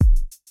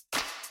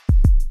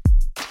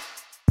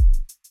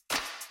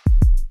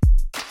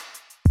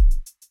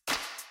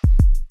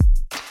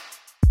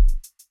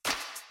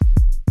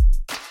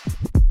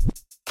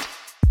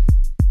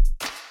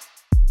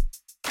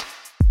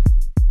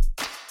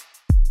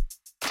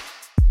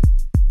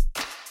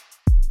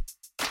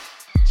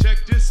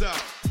this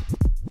out.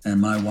 And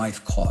my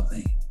wife caught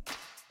me.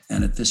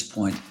 And at this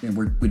point,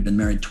 we'd been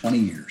married 20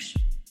 years.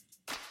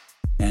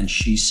 And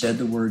she said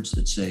the words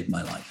that saved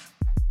my life.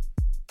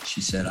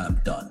 She said,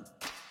 "I'm done."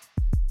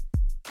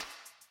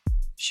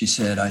 She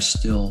said, "I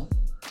still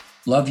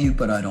love you,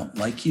 but I don't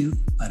like you.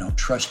 I don't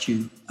trust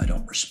you. I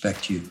don't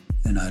respect you.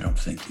 And I don't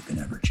think you can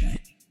ever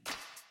change."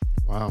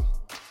 Wow.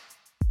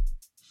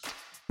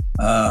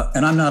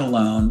 And I'm not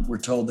alone. We're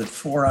told that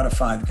 4 out of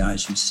 5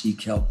 guys who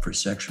seek help for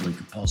sexually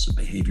compulsive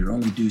behavior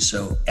only do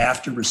so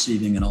after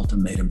receiving an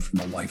ultimatum from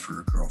a wife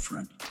or a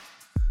girlfriend.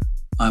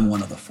 I'm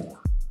one of the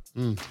 4.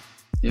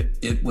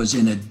 It was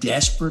in a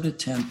desperate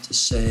attempt to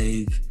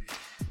save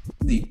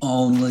the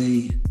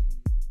only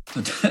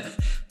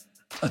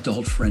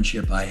adult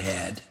friendship I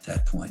had at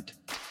that point.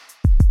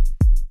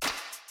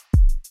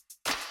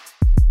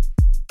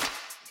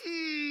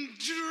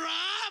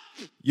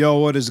 Yo,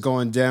 what is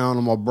going down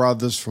on my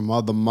brothers from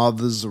other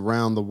mothers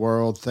around the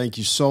world? Thank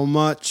you so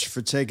much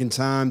for taking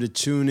time to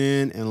tune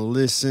in and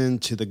listen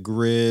to the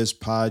Grizz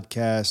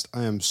podcast.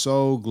 I am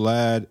so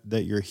glad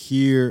that you're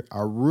here.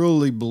 I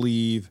really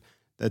believe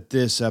that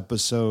this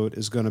episode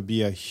is going to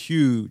be a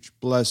huge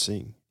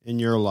blessing in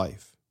your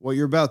life. What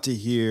you're about to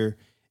hear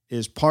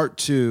is part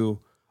 2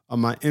 of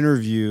my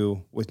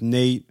interview with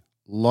Nate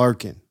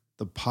Larkin,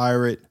 the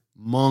pirate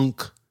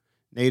monk.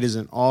 Nate is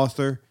an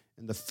author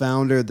and the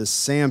founder of the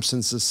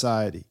Samson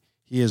Society.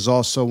 He is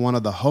also one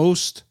of the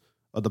hosts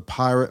of the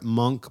Pirate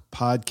Monk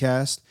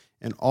podcast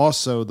and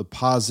also the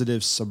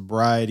Positive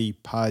Sobriety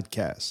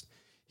podcast.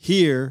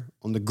 Here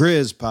on the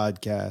Grizz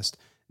podcast,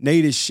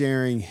 Nate is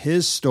sharing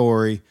his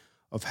story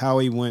of how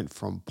he went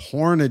from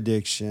porn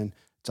addiction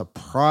to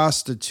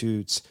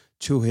prostitutes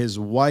to his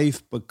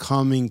wife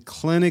becoming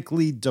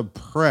clinically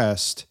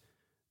depressed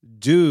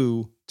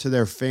due to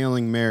their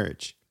failing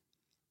marriage.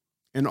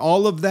 And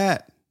all of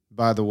that,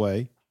 by the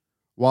way,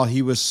 while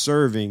he was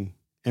serving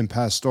in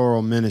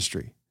pastoral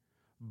ministry.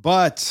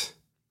 But,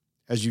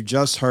 as you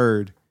just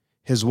heard,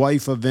 his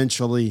wife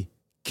eventually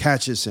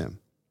catches him.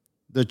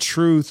 The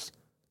truth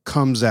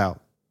comes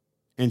out,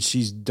 and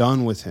she's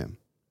done with him.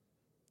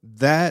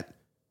 That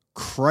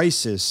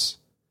crisis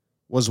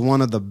was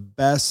one of the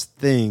best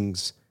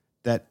things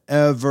that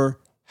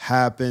ever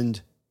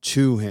happened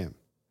to him.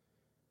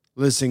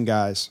 Listen,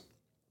 guys,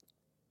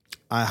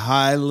 I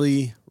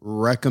highly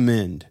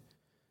recommend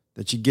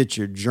that you get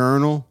your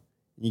journal,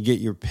 you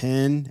get your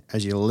pen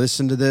as you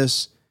listen to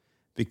this,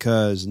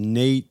 because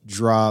Nate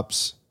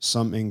drops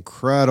some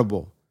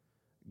incredible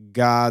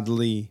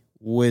godly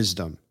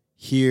wisdom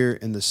here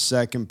in the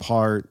second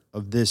part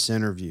of this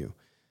interview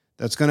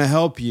that's going to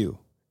help you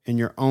in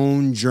your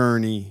own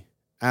journey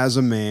as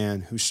a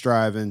man who's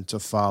striving to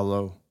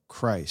follow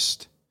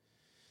Christ.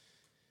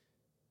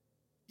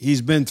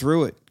 He's been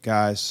through it,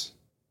 guys.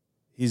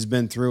 He's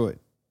been through it.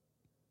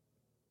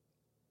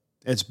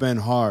 It's been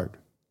hard,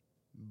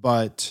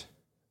 but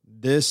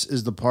this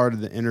is the part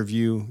of the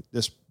interview,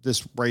 this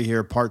right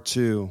here, part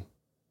 2,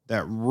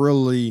 that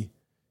really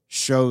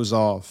shows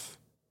off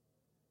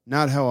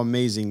not how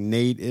amazing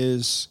Nate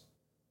is,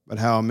 but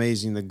how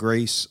amazing the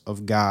grace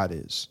of God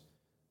is.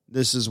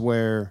 This is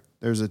where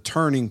there's a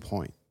turning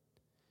point.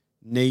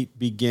 Nate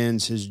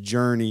begins his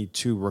journey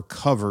to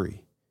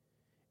recovery,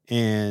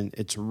 and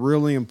it's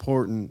really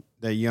important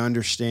that you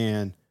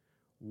understand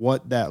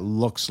what that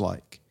looks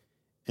like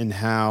and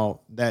how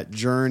that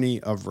journey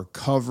of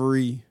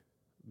recovery,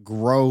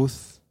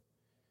 growth,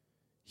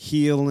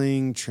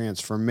 healing,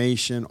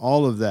 transformation,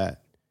 all of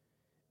that,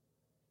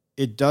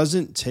 it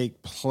doesn't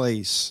take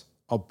place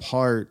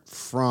apart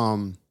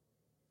from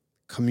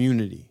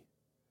community,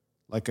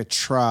 like a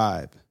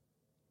tribe,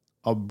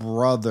 a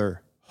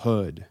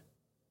brotherhood.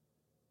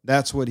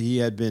 That's what he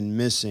had been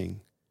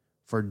missing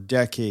for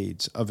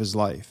decades of his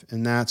life,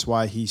 and that's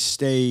why he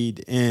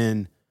stayed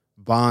in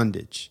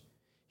bondage.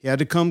 He had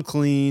to come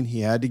clean,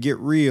 he had to get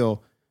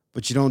real,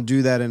 but you don't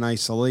do that in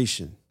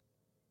isolation.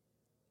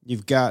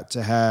 You've got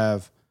to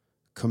have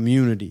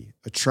community,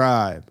 a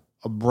tribe,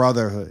 a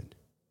brotherhood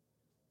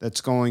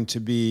that's going to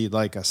be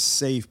like a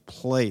safe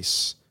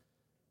place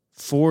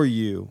for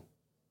you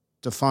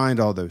to find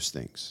all those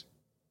things.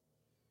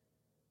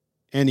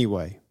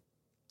 Anyway,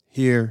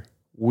 here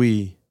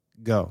we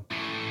go.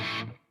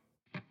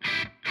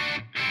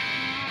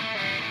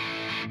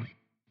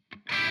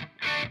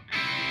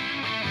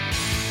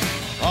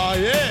 Oh,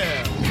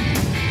 yeah.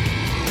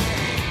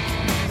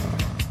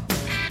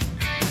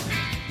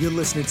 You're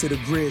listening to the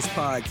Grizz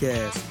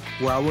podcast,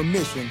 where our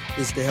mission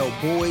is to help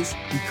boys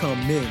become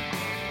men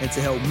and to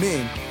help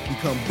men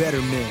become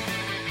better men.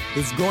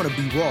 It's going to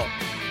be raw,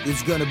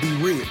 it's going to be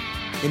real,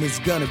 and it's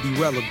going to be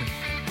relevant.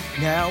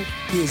 Now,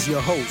 here's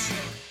your host,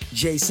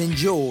 Jason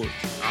George.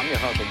 I'm your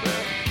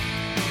Huckleberry.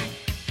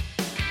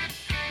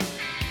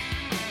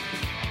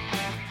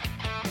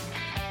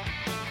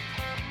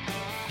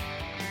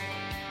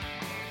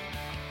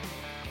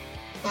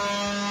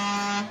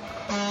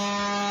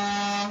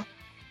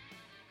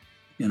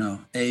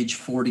 Age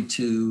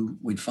 42,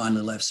 we'd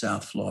finally left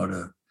South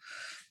Florida,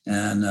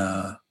 and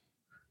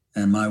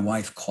my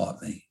wife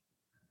caught me.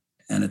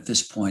 And at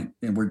this point,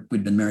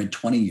 we'd been married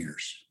 20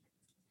 years.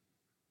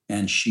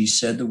 And she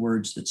said the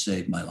words that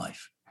saved my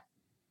life.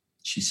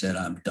 She said,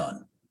 "I'm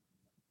done."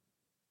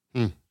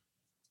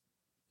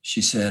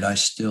 She said, "I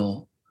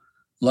still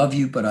love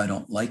you, but I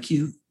don't like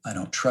you. I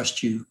don't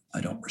trust you.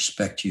 I don't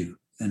respect you.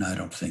 And I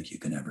don't think you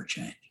can ever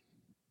change."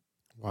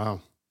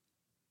 Wow.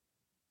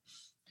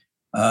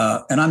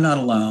 And I'm not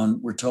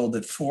alone. We're told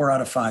that 4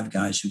 out of 5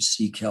 guys who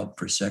seek help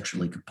for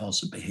sexually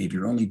compulsive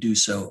behavior only do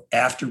so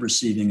after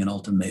receiving an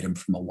ultimatum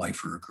from a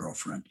wife or a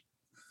girlfriend.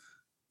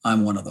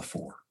 I'm one of the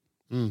 4.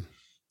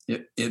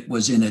 It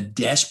was in a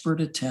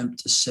desperate attempt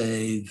to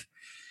save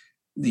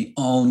the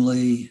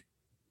only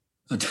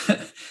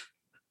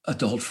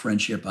adult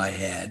friendship I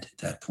had at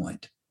that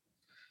point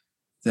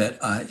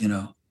that I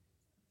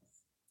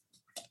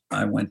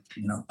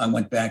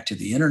went back to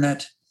the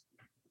internet.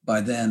 By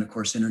then, of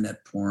course,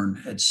 internet porn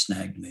had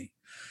snagged me.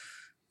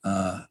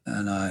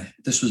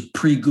 This was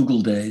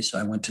pre-Google days.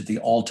 I went to the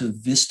Alta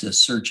Vista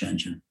search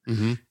engine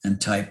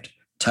and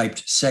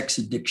typed sex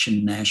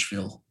addiction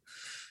Nashville,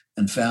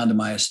 and found to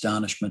my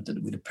astonishment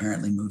that we'd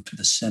apparently moved to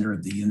the center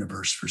of the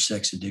universe for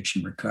sex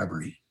addiction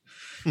recovery.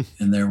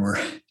 And there were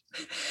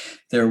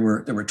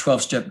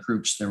 12-step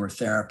groups, there were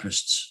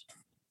therapists,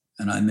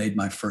 and I made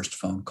my first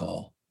phone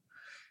call.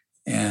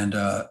 And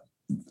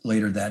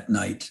later that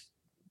night,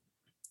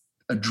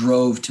 I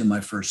drove to my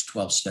first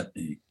 12-step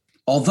meeting.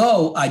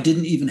 Although I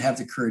didn't even have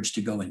the courage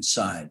to go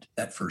inside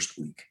that first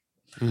week.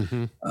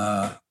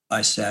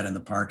 I sat in the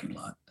parking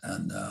lot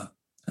and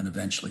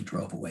eventually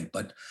drove away.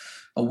 But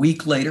a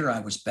week later, I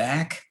was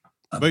back.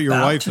 But your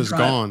wife is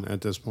gone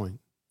at this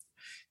point.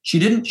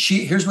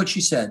 Here's what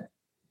she said.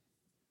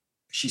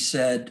 She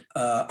said,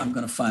 "I'm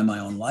going to find my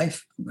own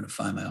life. I'm going to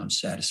find my own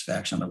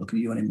satisfaction. I'm not looking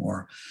at you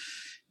anymore."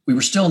 We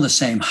were still in the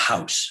same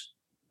house.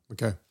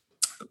 Okay.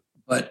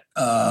 But,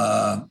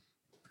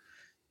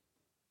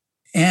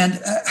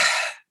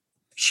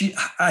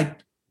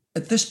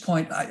 at this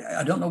point,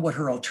 I don't know what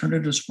her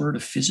alternatives were to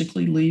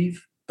physically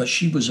leave, but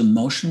she was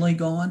emotionally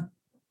gone.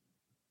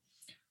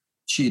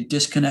 She had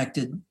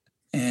disconnected,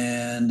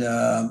 and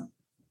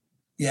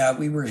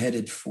we were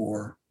headed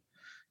for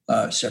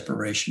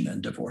separation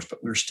and divorce,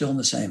 but we were still in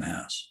the same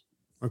house.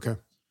 Okay.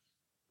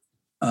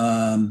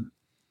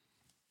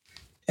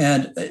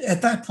 And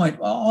at that point,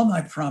 all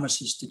my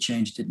promises to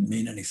change didn't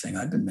mean anything.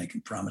 I'd been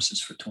making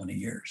promises for 20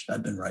 years.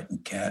 I'd been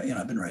writing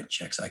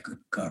checks I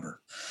couldn't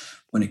cover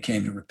when it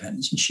came to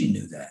repentance, and she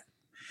knew that.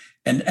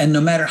 And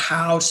no matter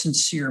how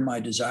sincere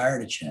my desire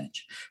to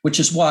change, which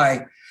is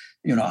why,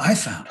 I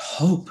found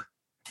hope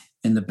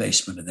in the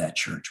basement of that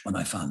church when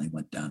I finally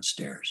went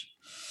downstairs.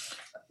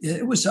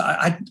 It was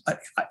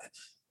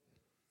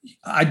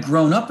I'd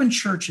grown up in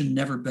church and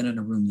never been in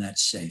a room that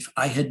safe.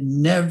 I had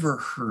never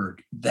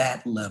heard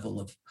that level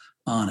of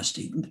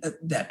honesty,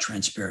 that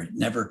transparent,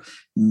 never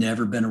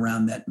been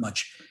around that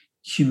much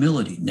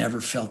humility,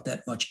 never felt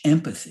that much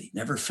empathy,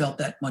 never felt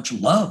that much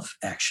love,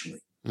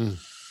 actually.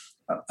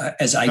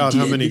 As I did.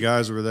 How many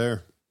guys were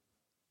there?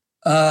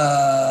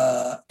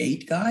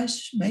 8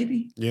 guys,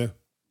 maybe. Yeah.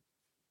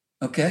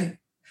 Okay.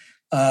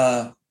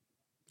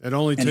 It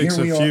only takes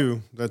a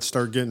few that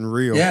start getting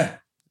real. Yeah,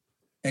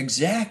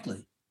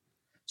 exactly.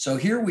 So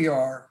here we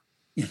are,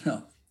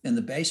 in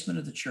the basement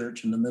of the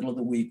church in the middle of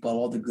the week while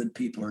all the good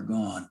people are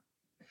gone.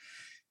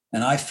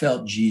 And I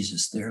felt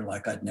Jesus there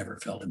like I'd never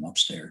felt him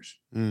upstairs.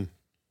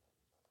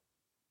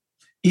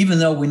 Even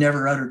though we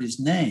never uttered his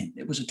name.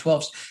 It was a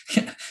 12,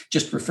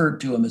 just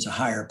referred to him as a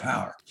higher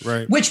power.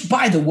 Right. Which,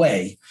 by the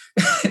way,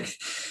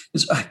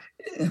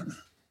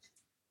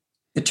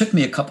 it took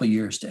me a couple of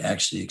years to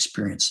actually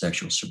experience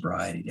sexual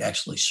sobriety, to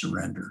actually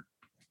surrender.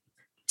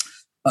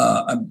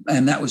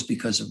 And that was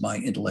because of my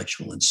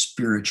intellectual and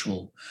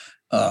spiritual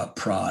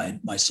pride,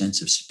 my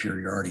sense of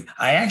superiority.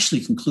 I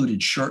actually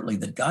concluded shortly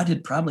that God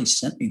had probably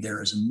sent me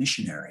there as a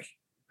missionary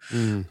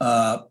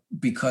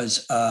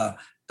because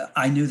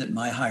I knew that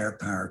my higher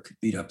power could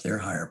beat up their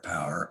higher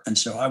power. And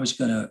so I was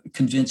going to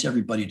convince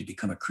everybody to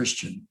become a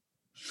Christian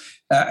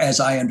as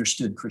I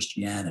understood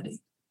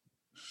Christianity.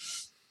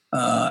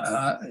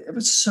 It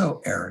was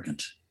so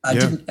arrogant. I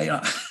didn't,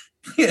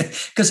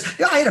 because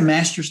I had a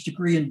master's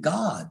degree in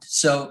God.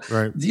 So,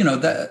 right.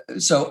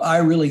 So I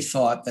really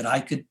thought that I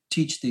could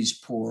teach these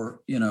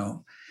poor,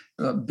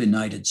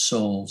 benighted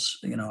souls.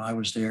 I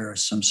was there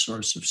as some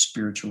source of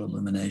spiritual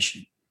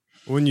illumination.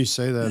 When you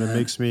say that, it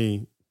makes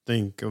me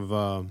think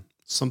of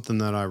something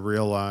that I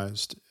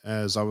realized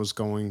as I was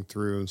going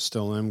through and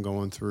still am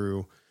going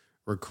through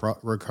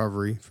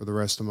recovery for the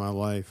rest of my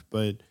life.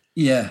 But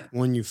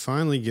when you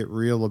finally get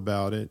real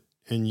about it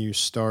and you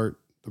start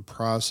the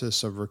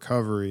process of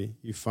recovery,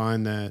 you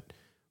find that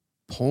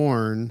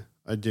porn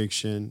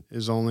addiction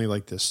is only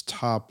like this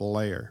top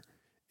layer.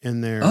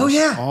 And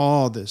there's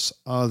all this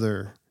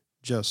other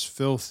just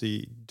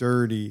filthy,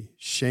 dirty,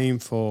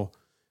 shameful,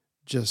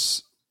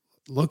 just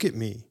look at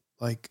me.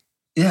 Like,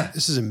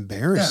 this is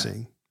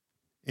embarrassing.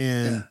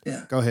 And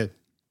go ahead.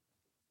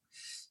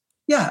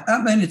 Yeah.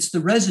 I mean, it's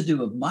the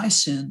residue of my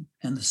sin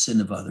and the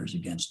sin of others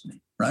against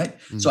me. Right.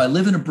 So I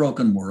live in a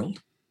broken world.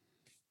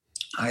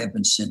 I have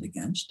been sinned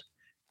against,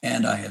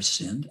 and I have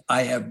sinned.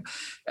 I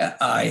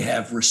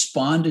have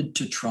responded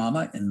to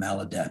trauma in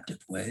maladaptive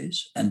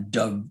ways and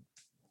dug,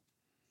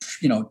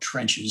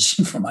 trenches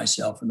for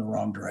myself in the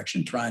wrong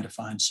direction, trying to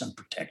find some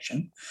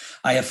protection.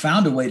 I have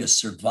found a way to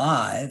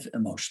survive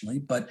emotionally,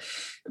 but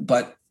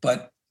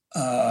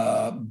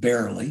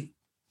barely,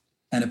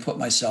 and have put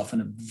myself in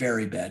a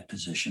very bad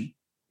position.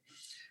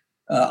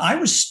 I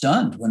was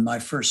stunned when my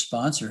first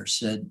sponsor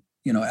said,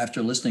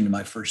 after listening to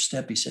my first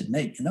step, he said,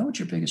 "Nate, you know what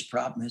your biggest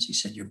problem is?" He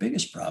said, "Your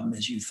biggest problem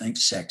is you think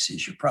sex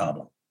is your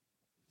problem."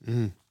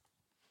 Mm.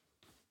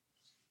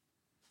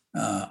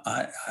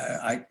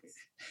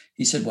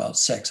 He said, "Well,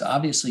 sex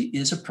obviously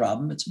is a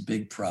problem. It's a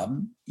big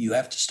problem. You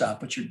have to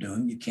stop what you're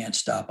doing. You can't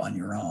stop on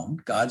your own.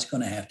 God's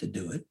going to have to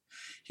do it.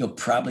 He'll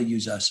probably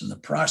use us in the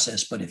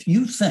process. But if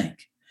you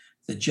think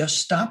that just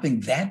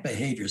stopping that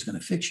behavior is going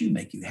to fix you,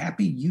 make you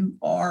happy, you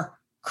are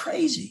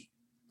crazy."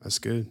 That's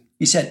good.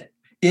 He said,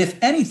 if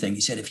anything,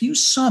 if you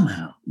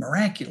somehow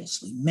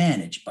miraculously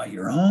manage by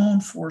your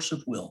own force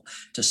of will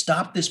to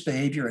stop this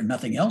behavior and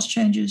nothing else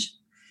changes,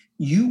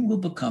 you will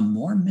become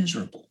more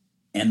miserable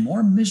and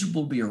more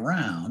miserable to be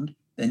around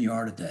than you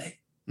are today.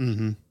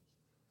 Mm-hmm.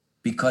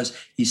 Because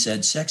he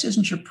said, sex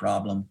isn't your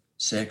problem.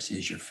 Sex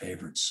is your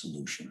favorite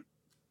solution.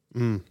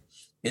 Mm.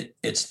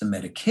 It's the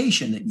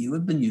medication that you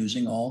have been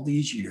using all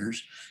these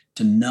years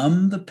to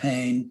numb the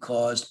pain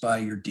caused by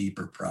your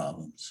deeper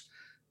problems,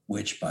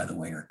 which, by the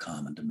way, are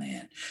common to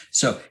man.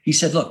 So he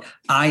said, look,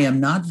 I am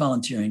not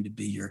volunteering to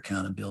be your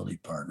accountability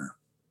partner.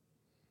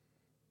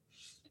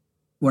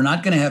 We're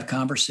not going to have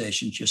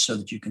conversations just so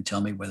that you can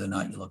tell me whether or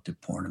not you looked at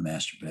porn and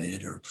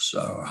masturbated or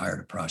hired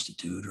a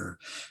prostitute or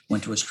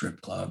went to a strip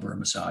club or a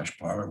massage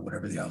parlor or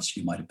whatever else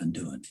you might have been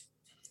doing.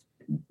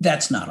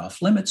 That's not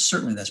off limits.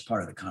 Certainly that's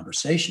part of the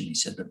conversation. He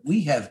said, but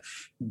we have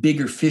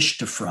bigger fish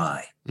to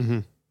fry. Mm-hmm.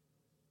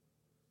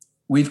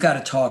 We've got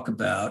to talk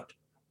about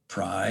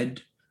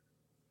pride,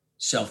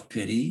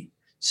 self-pity,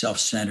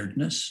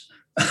 self-centeredness,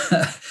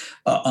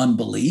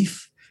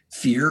 unbelief,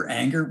 fear,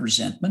 anger,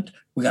 resentment.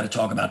 We got to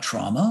talk about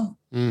trauma.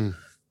 Mm.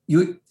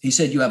 He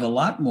said, you have a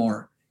lot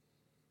more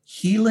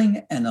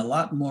healing and a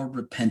lot more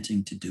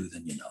repenting to do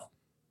than you know.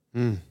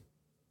 Mm.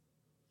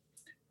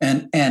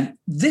 And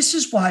this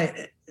is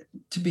why,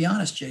 to be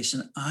honest,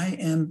 Jason, I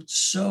am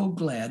so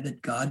glad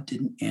that God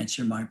didn't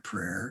answer my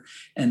prayer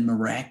and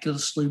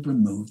miraculously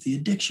remove the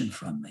addiction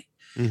from me.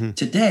 Mm-hmm.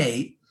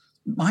 Today,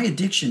 my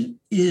addiction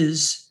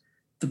is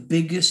the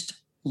biggest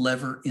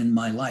lever in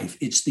my life.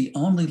 It's the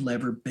only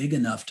lever big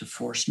enough to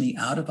force me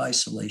out of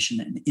isolation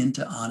and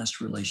into honest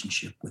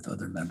relationship with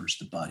other members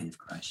of the body of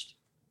Christ.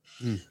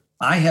 Mm.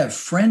 I have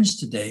friends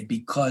today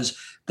because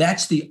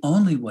that's the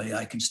only way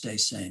I can stay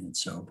sane and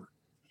sober.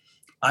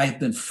 I have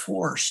been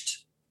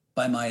forced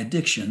by my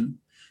addiction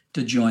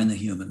to join the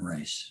human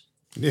race.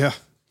 Yeah.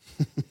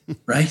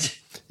 Right?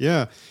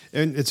 Yeah.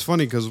 And it's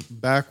funny because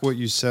back what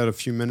you said a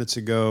few minutes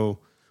ago,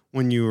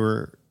 when you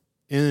were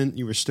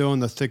still in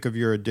the thick of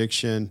your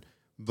addiction,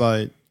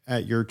 but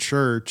at your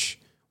church,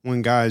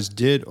 when guys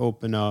did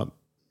open up,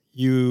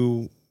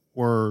 you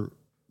were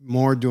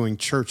more doing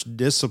church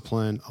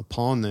discipline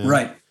upon them.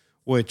 Right.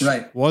 Which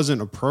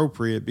wasn't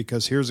appropriate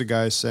because here's a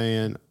guy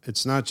saying,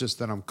 it's not just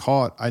that I'm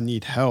caught, I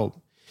need help.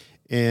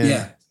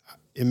 And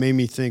it made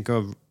me think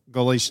of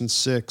Galatians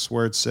 6,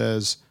 where it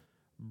says,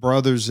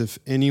 brothers, if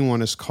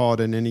anyone is caught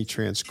in any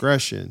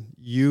transgression,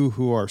 you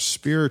who are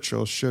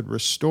spiritual should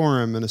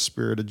restore him in a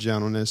spirit of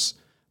gentleness,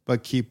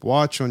 but keep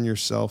watch on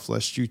yourself,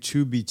 lest you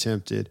too be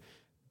tempted.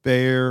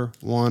 Bear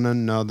one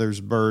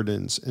another's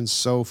burdens, and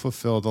so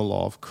fulfill the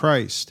law of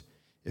Christ.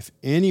 If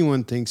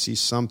anyone thinks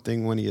he's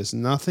something when he is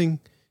nothing,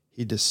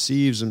 he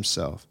deceives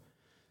himself.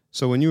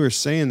 So when you were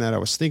saying that, I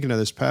was thinking of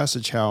this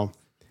passage, how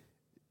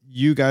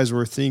you guys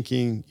were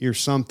thinking you're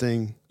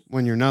something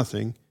when you're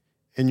nothing,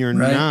 and you're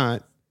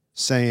not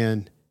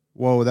saying,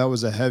 whoa, that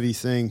was a heavy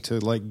thing to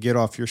like get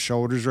off your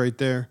shoulders right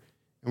there.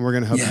 And we're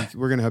going to help you,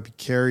 we're going to help you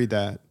carry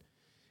that.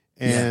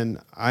 And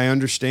I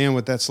understand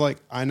what that's like.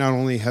 I not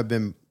only have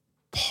been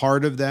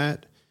part of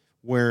that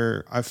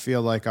where I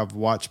feel like I've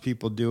watched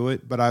people do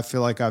it, but I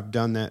feel like I've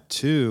done that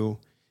too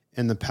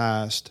in the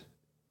past.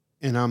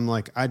 And I'm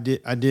like, I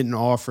didn't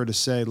offer to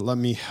say, let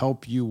me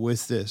help you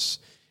with this.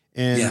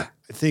 And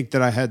I think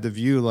that I had the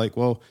view like,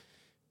 well,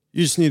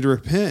 you just need to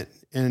repent.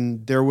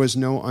 And there was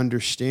no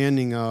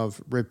understanding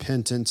of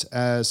repentance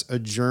as a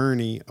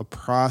journey, a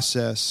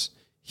process.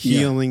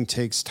 Healing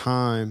takes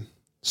time.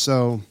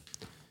 So,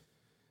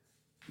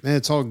 man,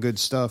 it's all good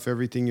stuff,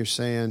 everything you're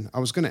saying. I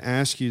was going to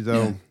ask you,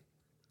 though,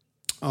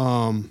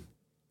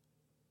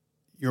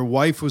 your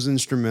wife was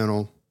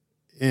instrumental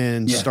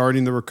in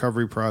starting the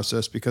recovery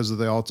process because of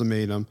the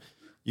ultimatum.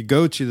 You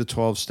go to the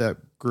 12-step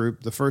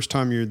group. The first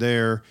time you're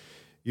there,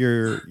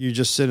 you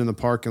just sit in the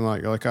parking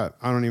lot. You're like, I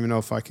don't even know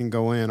if I can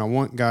go in. I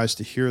want guys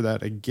to hear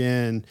that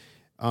again,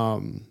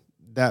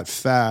 that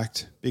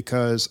fact,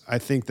 because I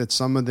think that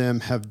some of them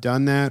have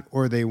done that,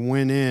 or they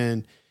went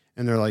in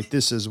and they're like,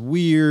 this is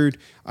weird.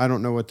 I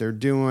don't know what they're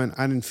doing.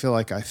 I didn't feel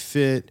like I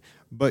fit,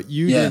 but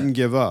you didn't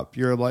give up.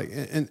 You're like,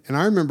 and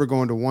I remember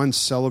going to one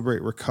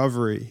Celebrate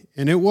Recovery,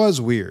 and it was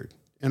weird.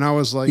 And I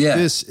was like,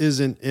 this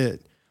isn't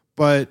it.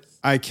 But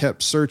I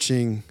kept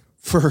searching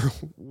for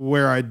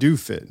where I do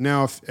fit.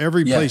 Now, if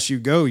every place you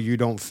go, you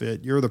don't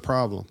fit, you're the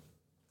problem.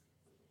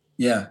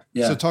 Yeah.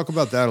 So talk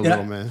about that a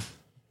little, man.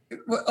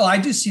 Well, I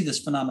do see this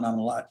phenomenon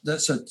a lot.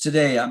 So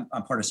today I'm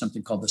part of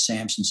something called the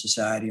Samson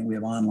Society, and we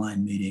have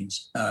online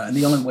meetings. And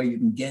the only way you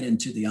can get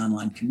into the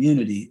online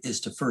community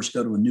is to first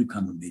go to a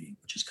newcomer meeting,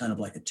 which is kind of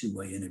like a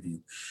two-way interview,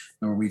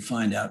 where we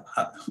find out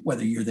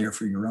whether you're there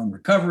for your own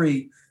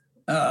recovery,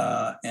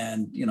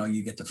 and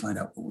you get to find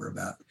out what we're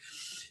about.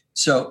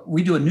 So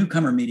we do a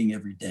newcomer meeting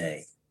every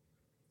day.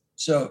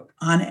 So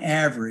on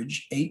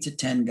average, 8 to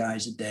 10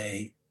 guys a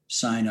day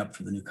sign up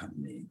for the newcomer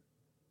meeting.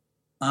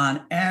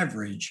 On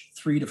average,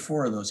 3 to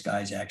 4 of those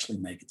guys actually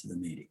make it to the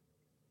meeting.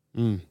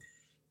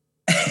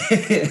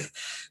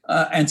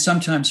 And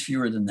sometimes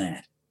fewer than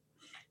that.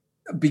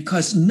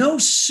 Because no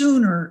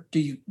sooner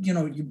do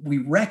we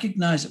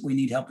recognize that we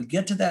need help. We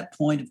get to that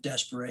point of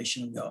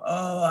desperation and go,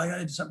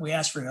 we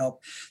ask for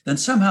help. Then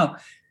somehow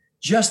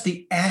just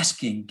the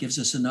asking gives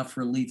us enough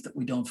relief that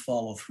we don't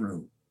follow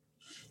through.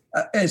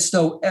 As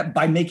though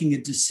by making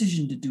a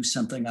decision to do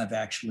something, I've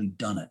actually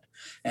done it.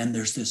 And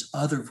there's this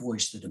other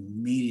voice that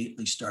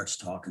immediately starts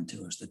talking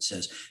to us that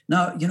says,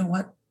 no, you know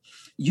what?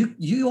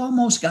 You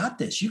almost got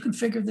this. You can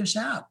figure this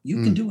out.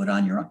 You can do it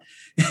on your own.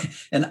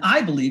 And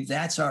I believe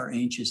that's our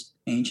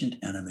ancient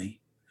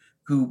enemy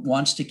who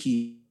wants to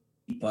keep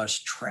us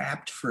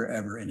trapped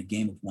forever in a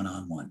game of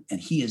one-on-one. And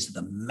he is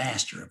the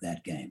master of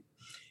that game.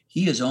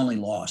 He has only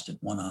lost at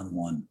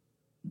one-on-one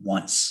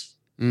once.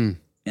 In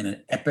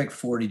an epic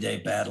 40-day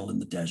battle in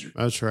the desert.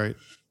 That's right.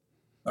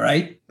 All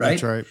right.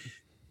 That's right.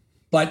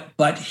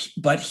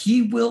 But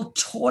he will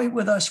toy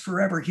with us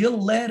forever.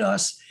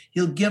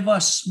 He'll give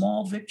us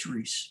small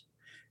victories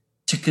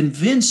to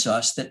convince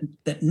us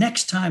that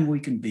next time we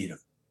can beat him.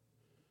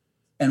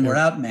 And we're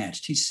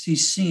outmatched.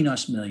 He's seen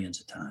us millions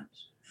of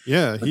times.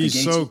 Yeah,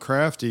 he's so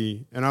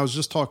crafty. And I was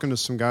just talking to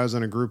some guys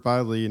on a group I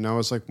lead, and I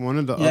was like, one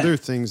of the other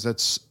things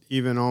that's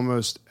even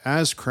almost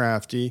as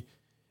crafty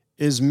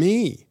is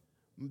me.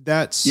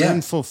 That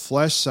sinful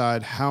flesh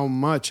side, how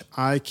much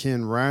I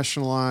can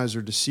rationalize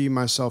or deceive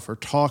myself or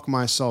talk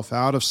myself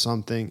out of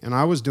something. And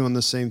I was doing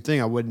the same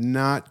thing. I would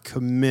not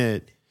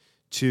commit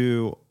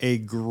to a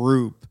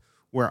group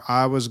where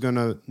I was going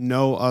to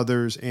know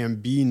others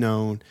and be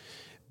known.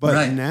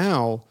 But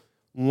now,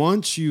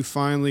 once you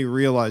finally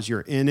realize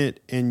you're in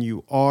it and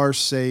you are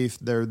safe,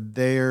 they're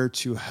there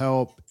to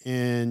help,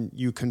 and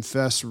you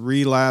confess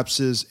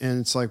relapses,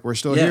 and it's like, we're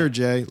still here,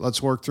 Jay.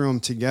 Let's work through them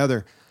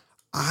together.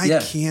 I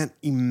can't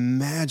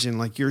imagine,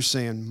 like you're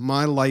saying,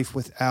 my life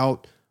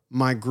without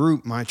my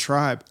group, my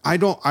tribe. I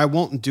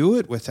won't do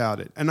it without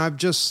it. And I've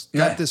just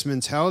got this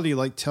mentality,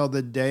 like, till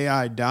the day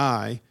I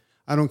die,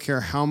 I don't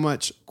care how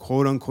much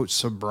quote unquote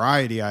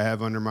sobriety I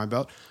have under my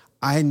belt.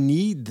 I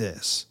need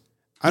this.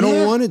 I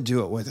don't want to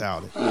do it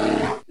without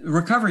it.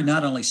 Recovery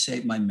not only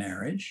saved my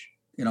marriage,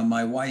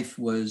 my wife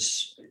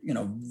was,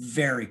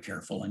 very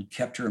careful and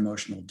kept her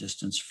emotional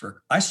distance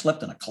I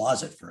slept in a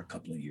closet for a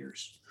couple of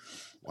years.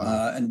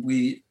 Wow. And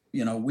we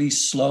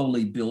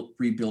slowly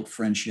rebuilt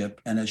friendship.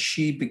 And as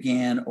she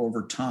began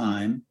over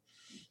time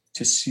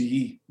to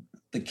see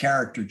the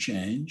character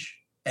change,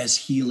 as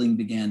healing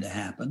began to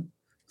happen,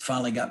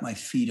 finally got my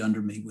feet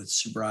under me with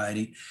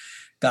sobriety,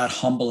 got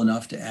humble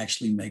enough to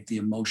actually make the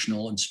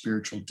emotional and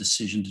spiritual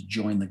decision to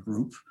join the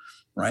group,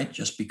 right?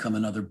 Just become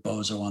another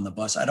bozo on the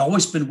bus. I'd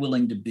always been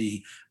willing to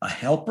be a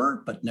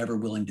helper, but never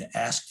willing to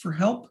ask for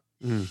help.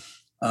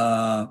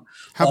 How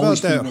about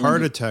that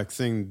heart attack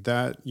thing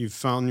that you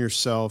found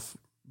yourself,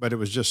 but it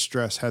was just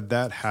stress? Had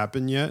that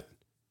happened yet?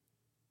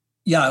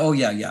 Yeah. Oh,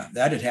 yeah.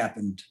 That had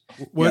happened.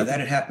 That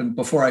had happened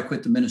before I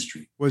quit the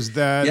ministry. Was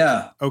that?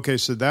 Yeah. Okay.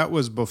 So that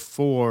was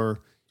before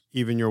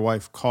even your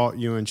wife caught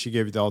you and she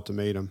gave you the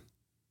ultimatum.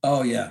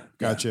 Oh, yeah.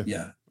 Gotcha.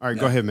 Yeah. All right.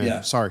 Go ahead, man.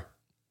 Yeah. Sorry.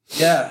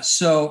 Yeah.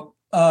 So,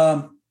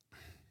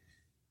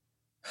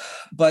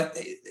 but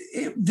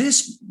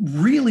this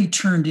really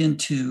turned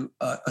into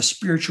a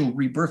spiritual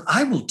rebirth.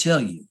 I will tell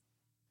you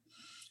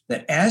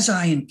that as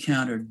I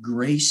encountered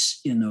grace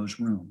in those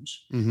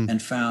rooms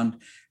and found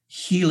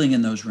healing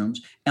in those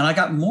rooms, and I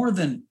got more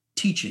than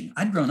teaching.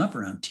 I'd grown up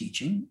around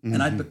teaching,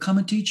 and I'd become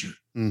a teacher.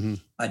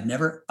 I'd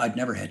never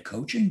had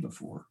coaching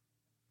before.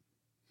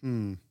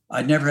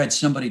 I'd never had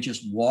somebody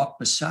just walk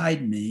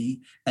beside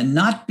me and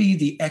not be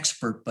the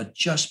expert, but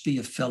just be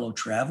a fellow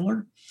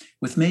traveler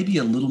with maybe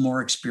a little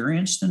more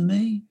experience than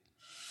me.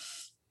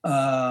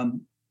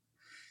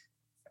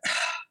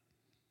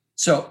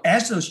 So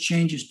as those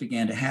changes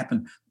began to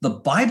happen, the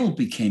Bible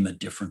became a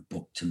different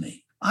book to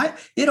me.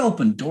 It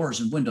opened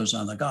doors and windows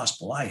on the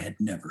gospel I had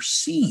never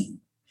seen.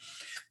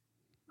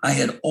 I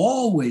had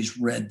always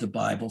read the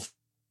Bible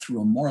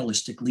through a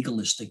moralistic,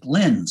 legalistic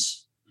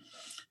lens.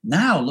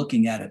 Now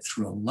looking at it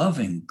through a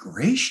loving,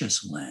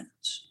 gracious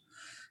lens,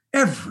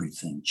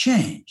 everything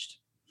changed.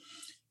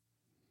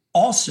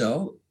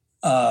 Also,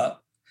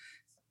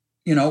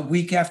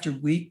 week after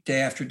week,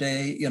 day after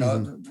day, in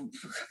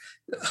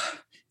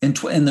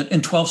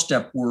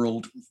 12-step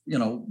world,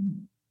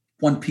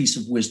 one piece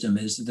of wisdom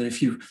is that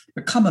if you're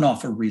coming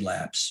off a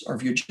relapse, or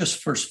if you're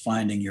just first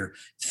finding your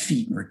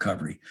feet in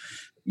recovery,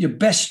 your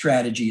best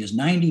strategy is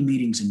 90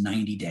 meetings in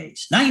 90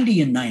 days.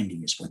 90 and 90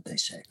 is what they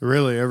say.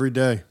 Really, every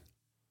day.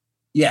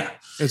 Yeah.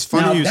 It's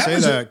funny you say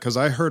that, because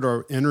I heard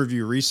an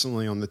interview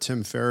recently on the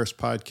Tim Ferriss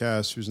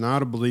podcast, who's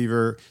not a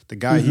believer. The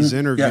guy he's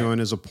interviewing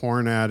is a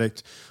porn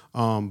addict.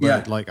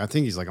 But I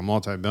think he's like a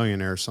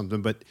multi-billionaire or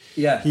something. But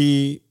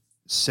he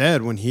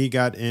said when he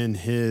got in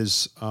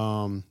his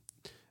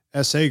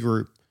SA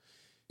group,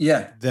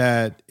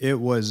 that it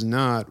was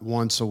not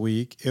once a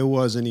week. It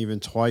wasn't even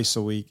twice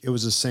a week. It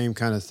was the same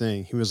kind of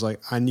thing. He was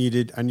like, I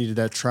needed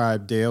that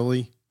tribe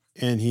daily.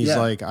 And he's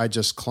like, I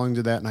just clung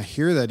to that. And I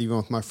hear that even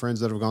with my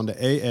friends that have gone to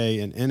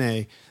AA and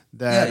NA,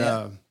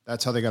 that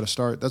that's how they got to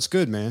start. That's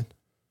good, man.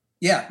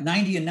 Yeah,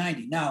 90 and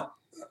 90. Now,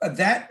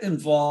 that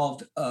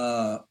involved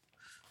a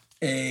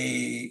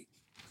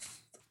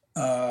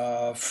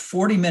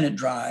 40-minute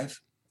drive,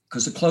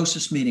 because the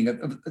closest meeting,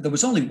 there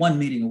was only one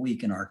meeting a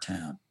week in our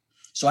town.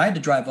 So I had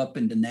to drive up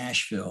into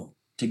Nashville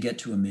to get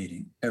to a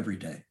meeting every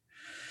day.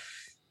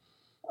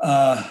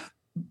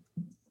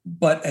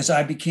 But as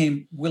I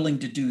became willing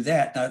to do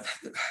that,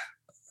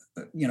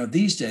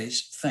 these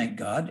days, thank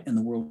God, in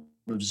the world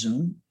of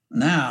Zoom,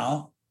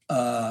 now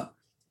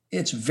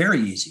it's very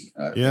easy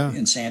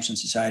in Samson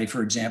Society,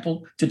 for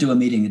example, to do a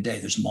meeting a day.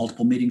 There's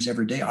multiple meetings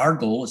every day. Our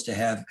goal is to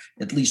have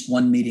at least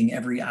one meeting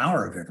every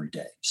hour of every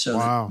day, so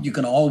that you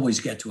can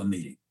always get to a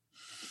meeting.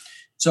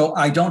 So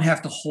I don't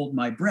have to hold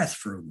my breath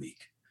for a week.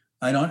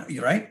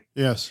 You're right?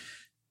 Yes.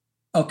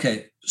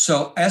 Okay.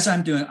 So as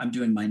I'm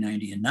doing my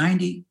 90 and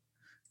 90.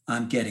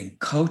 I'm getting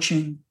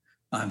coaching.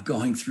 I'm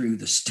going through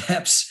the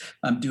steps.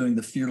 I'm doing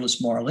the fearless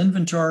moral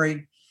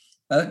inventory.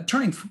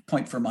 Turning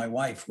point for my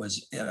wife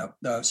was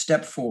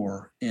step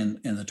 4 in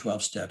the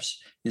 12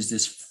 steps is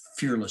this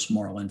fearless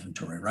moral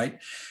inventory, right?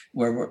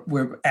 Where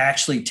we're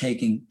actually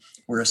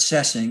we're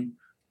assessing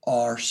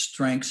our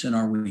strengths and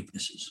our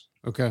weaknesses.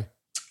 Okay.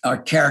 Our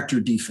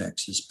character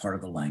defects is part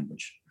of the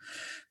language.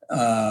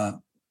 And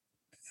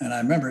I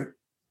remember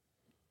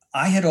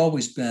I had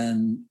always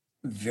been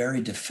very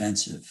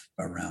defensive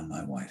around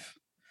my wife.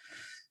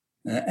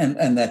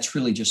 And that's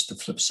really just the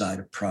flip side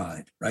of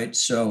pride, right?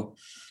 So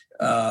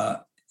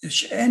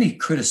any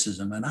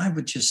criticism, and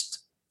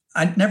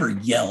I'd never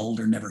yelled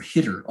or never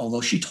hit her,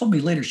 although she told me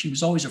later she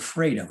was always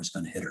afraid I was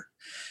going to hit her.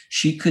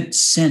 She could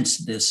sense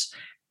this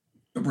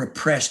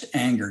repressed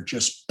anger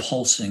just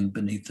pulsing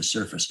beneath the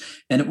surface.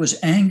 And it was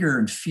anger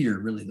and fear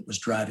really that was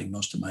driving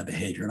most of my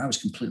behavior. And I was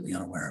completely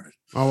unaware of it.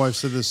 My wife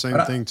said the same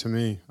thing to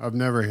me. I've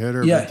never hit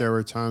her, but there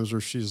were times where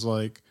she's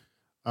like,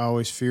 I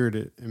always feared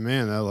it. And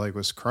man, that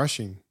was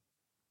crushing.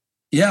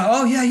 Yeah.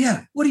 Oh, yeah.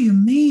 Yeah. What do you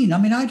mean? I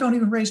mean, I don't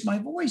even raise my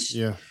voice.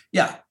 Yeah.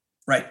 Yeah.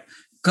 Right.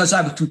 Because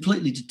I was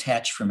completely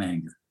detached from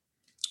anger,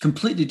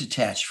 completely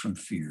detached from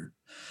fear,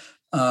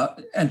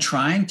 and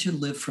trying to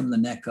live from the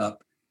neck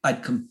up.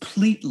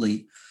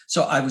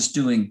 So I was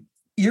doing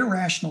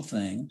irrational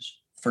things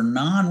for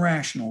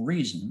non-rational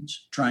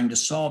reasons, trying to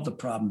solve the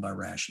problem by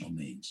rational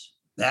means.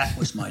 That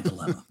was my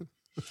dilemma,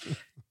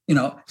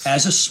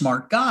 as a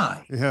smart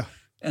guy. Yeah.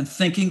 And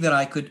thinking that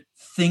I could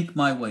think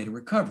my way to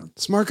recovery.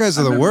 Smart guys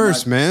are the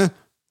worst, man.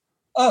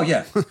 Oh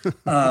yeah.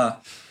 I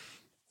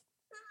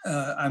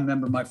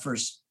remember my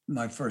first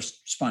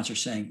sponsor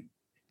saying,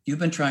 "You've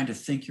been trying to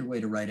think your way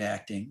to right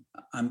acting.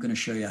 I'm going to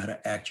show you how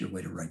to act your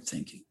way to right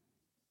thinking."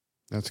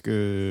 That's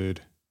good.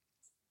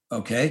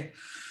 Okay.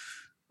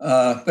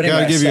 But anyway,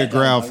 gotta give you a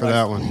growl for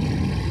that one.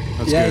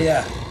 That's good.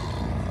 Yeah.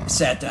 I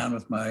sat down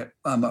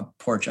on my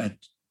porch. I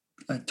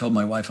told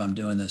my wife I'm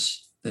doing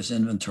this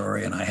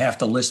inventory and I have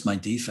to list my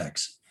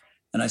defects.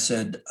 And I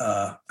said,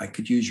 I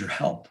could use your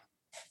help.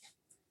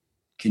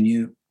 Can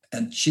you?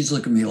 And she's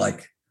looking at me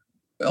like,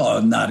 oh,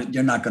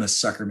 you're not going to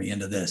sucker me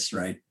into this,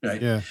 right? Right.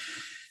 Yeah.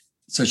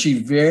 So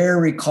she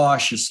very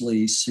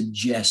cautiously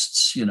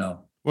suggests,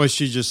 Was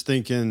she just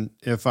thinking,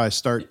 if I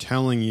start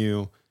telling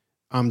you,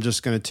 I'm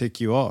just going to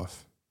tick you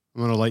off?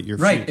 I'm going to light your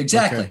feet. Right,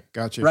 exactly. Okay,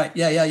 gotcha. Right,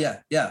 yeah.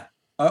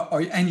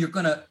 And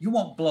you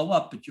won't blow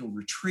up, but you'll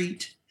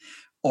retreat,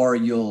 or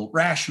you'll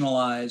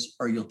rationalize,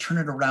 or you'll turn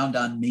it around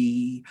on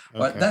me.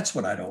 Okay. That's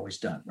what I'd always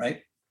done,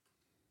 right?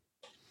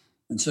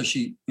 And so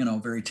she,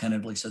 very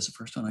tentatively says the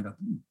first one. I go,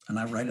 and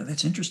I write it.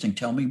 That's interesting.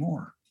 Tell me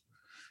more.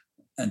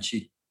 And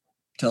she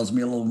tells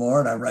me a little more,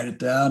 and I write it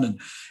down. And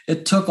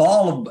it took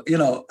all of,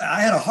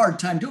 I had a hard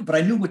time doing it, but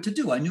I knew what to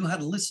do. I knew how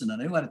to listen. I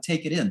knew how to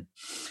take it in.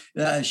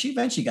 She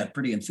eventually got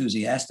pretty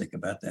enthusiastic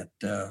about that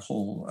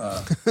whole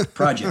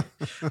project.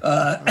 Dude,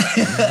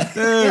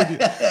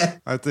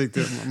 I think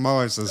that my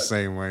wife's the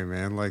same way,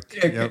 man. Like,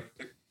 yep.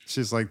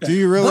 She's like, do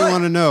you really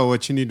want to know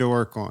what you need to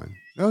work on?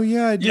 Oh,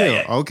 yeah, I do.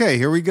 Yeah. Okay,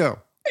 here we go.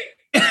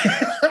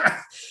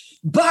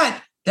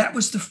 But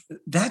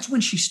that's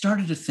when she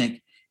started to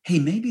think, hey,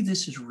 maybe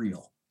this is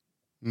real.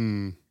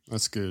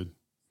 That's good.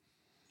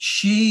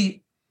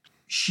 She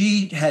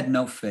She had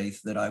no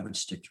faith that I would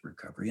stick to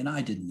recovery, and I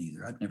didn't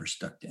either. I've never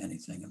stuck to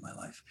anything in my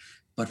life,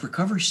 but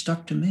recovery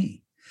stuck to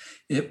me.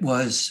 It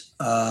was,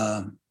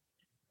 and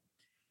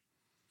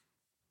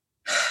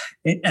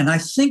I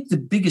think the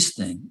biggest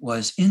thing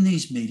was in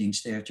these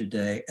meetings day after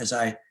day, as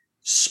I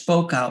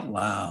spoke out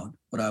loud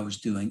what I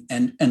was doing,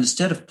 and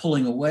instead of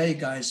pulling away,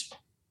 guys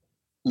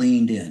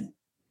leaned in.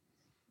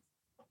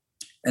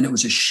 And it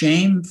was a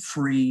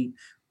shame-free,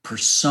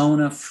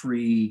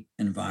 persona-free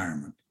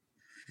environment.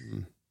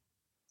 Mm.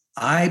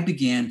 I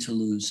began to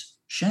lose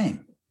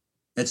shame.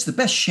 That's the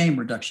best shame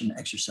reduction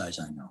exercise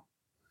I know.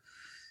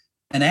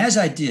 And as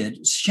I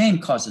did, shame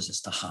causes us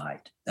to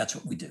hide. That's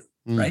what we do,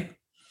 right?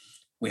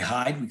 We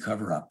hide, we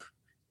cover up.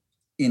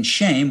 In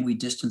shame, we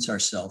distance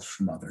ourselves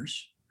from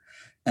others.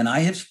 And I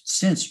have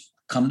since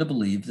come to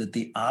believe that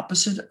the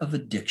opposite of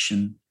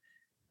addiction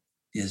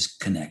is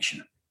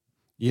connection.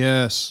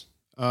 Yes.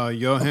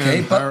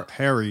 Johann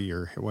Harry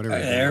or whatever.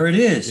 There it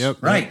is. Yep,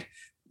 right.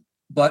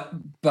 Yep.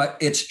 But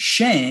it's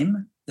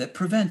shame that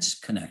prevents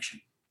connection.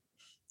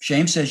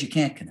 Shame says you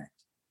can't connect.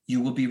 You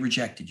will be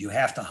rejected. You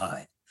have to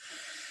hide.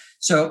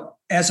 So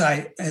as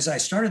I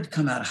started to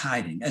come out of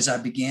hiding, as I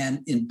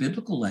began in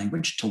biblical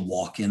language to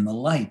walk in the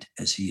light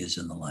as he is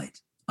in the light,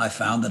 I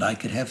found that I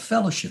could have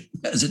fellowship,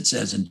 as it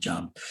says in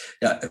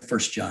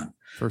First John.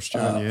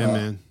 Yeah,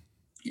 man.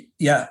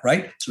 Yeah,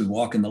 right. So we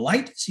walk in the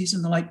light as he's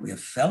in the light. We have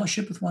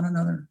fellowship with one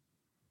another,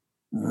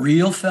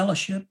 real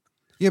fellowship.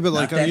 Yeah, but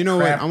like, you know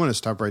what? I want to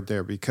stop right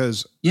there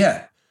because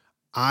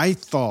I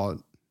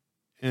thought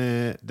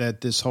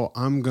that this whole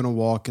I'm going to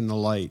walk in the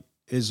light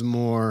is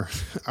more,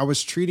 I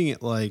was treating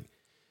it like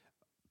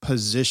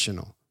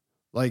positional.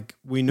 Like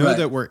we know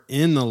that we're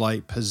in the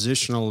light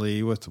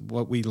positionally with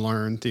what we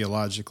learned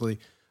theologically.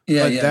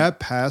 That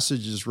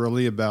passage is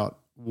really about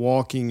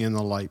walking in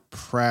the light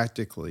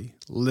practically,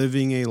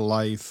 living a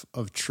life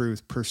of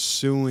truth,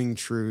 pursuing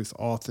truth,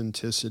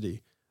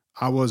 authenticity.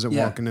 I wasn't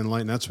walking in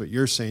light, and that's what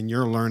you're saying.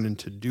 You're learning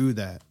to do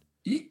that.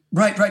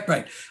 Right.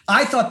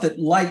 I thought that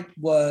light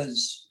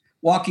was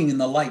walking in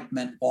the light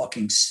meant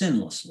walking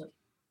sinlessly.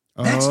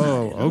 That's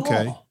not it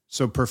at all.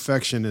 So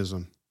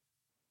perfectionism.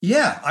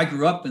 Yeah, I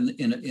grew up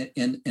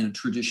in a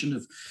tradition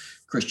of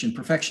Christian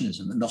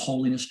perfectionism and the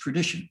holiness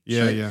tradition.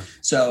 Yeah, right? yeah.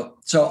 So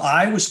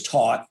I was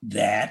taught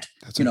that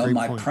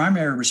my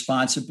primary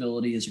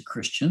responsibility as a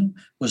Christian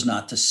was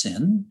not to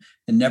sin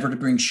and never to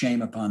bring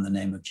shame upon the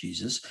name of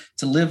Jesus,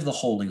 to live the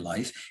holy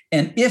life.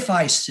 And if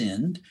I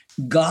sinned,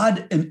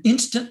 God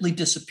instantly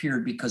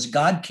disappeared because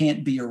God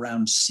can't be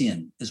around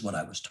sin, is what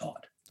I was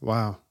taught.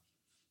 Wow.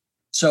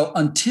 So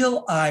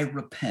until I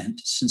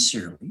repent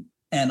sincerely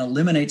and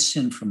eliminate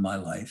sin from my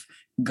life,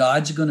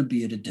 God's going to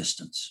be at a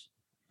distance.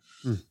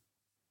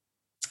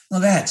 Well,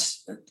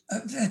 that's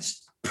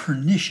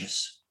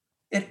pernicious.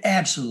 It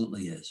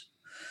absolutely is.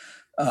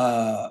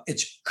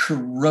 It's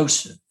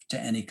corrosive to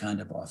any kind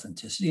of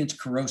authenticity. It's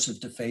corrosive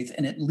to faith,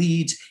 and it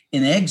leads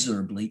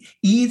inexorably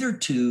either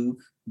to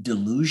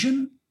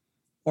delusion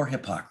or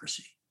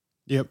hypocrisy.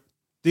 Yep.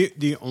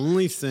 The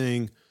only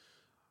thing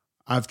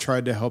I've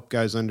tried to help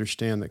guys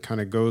understand that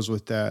kind of goes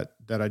with that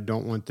I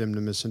don't want them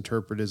to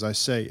misinterpret is I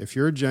say, if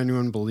you're a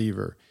genuine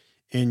believer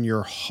and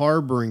you're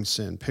harboring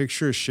sin,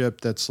 picture a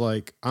ship that's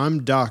like,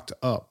 I'm docked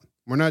up.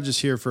 We're not just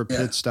here for a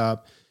pit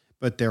stop,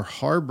 but they're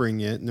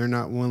harboring it and they're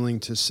not willing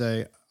to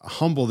say,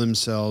 humble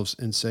themselves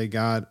and say,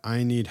 God,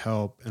 I need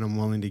help and I'm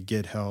willing to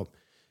get help.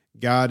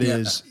 God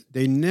is,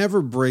 they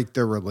never break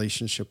their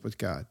relationship with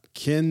God.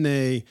 Can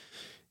they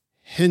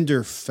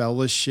hinder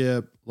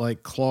fellowship,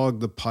 like clog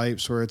the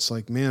pipes where it's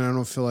like, man, I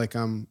don't feel like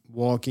I'm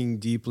walking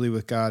deeply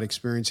with God,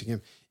 experiencing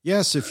him?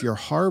 Yes, if you're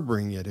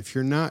harboring it, if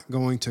you're not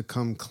going to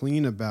come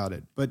clean about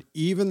it. But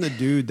even the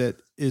dude that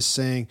is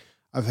saying,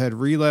 I've had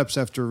relapse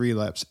after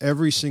relapse,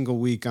 every single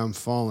week I'm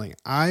falling,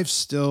 I've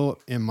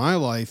still in my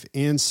life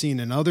and seen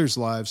in others'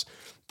 lives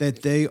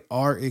that they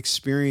are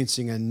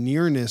experiencing a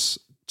nearness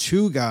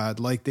to God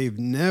like they've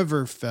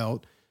never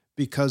felt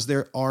because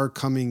they are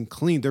coming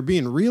clean. They're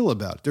being real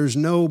about it. There's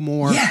no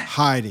more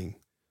hiding.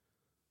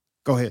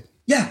 Go ahead.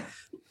 Yeah.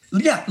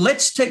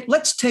 Let's take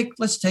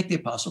the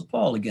Apostle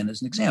Paul again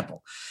as an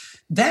example.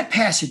 That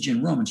passage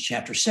in Romans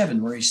chapter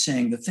 7, where he's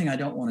saying the thing I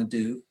don't want to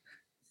do,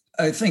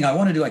 a thing I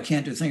want to do, I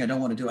can't do, the thing I don't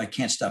want to do, I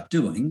can't stop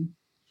doing.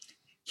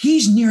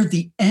 He's near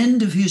the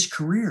end of his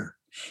career.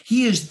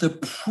 He is the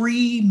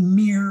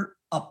premier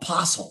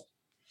apostle,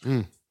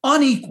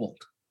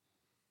 unequaled.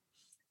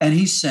 And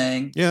he's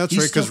saying, yeah, that's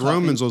right. Because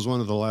Romans was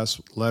one of the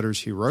last letters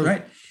he wrote.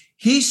 Right.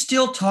 He's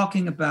still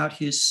talking about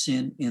his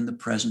sin in the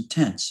present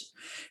tense.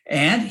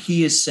 And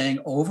he is saying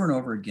over and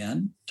over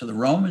again to the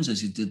Romans,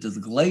 as he did to the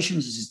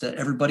Galatians, as he did to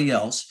everybody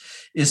else,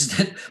 is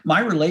that my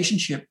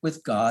relationship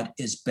with God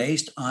is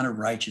based on a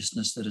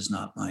righteousness that is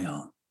not my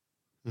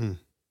own.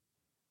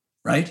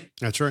 Right?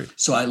 That's right.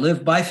 So I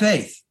live by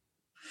faith.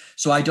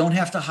 So I don't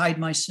have to hide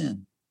my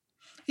sin.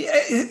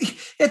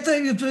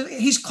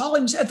 He's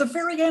calling, at the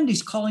very end,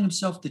 he's calling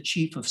himself the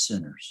chief of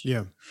sinners.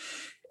 Yeah.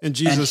 And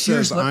Jesus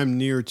says, I'm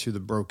near to the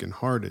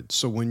brokenhearted.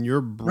 So when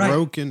you're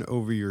broken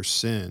over your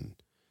sin,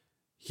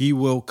 he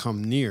will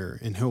come near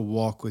and he'll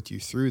walk with you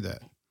through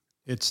that.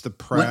 It's the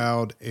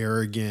proud,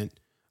 arrogant,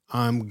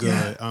 I'm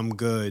good,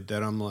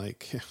 that I'm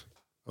like,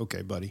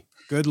 okay, buddy,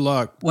 good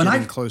luck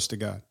getting close to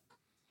God.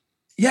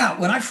 Yeah.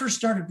 When I first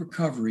started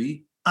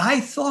recovery,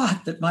 I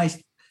thought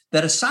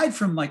that aside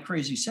from my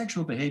crazy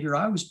sexual behavior,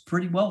 I was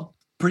pretty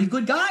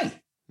good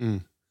guy.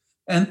 Mm.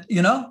 And,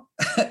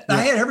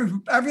 I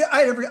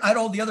had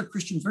all the other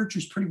Christian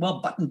virtues pretty well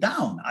buttoned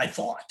down, I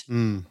thought.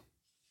 Mm.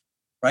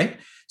 Right.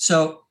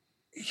 So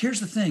here's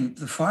the thing.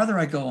 The farther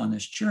I go on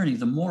this journey,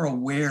 the more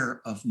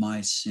aware of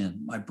my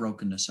sin, my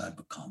brokenness I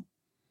become.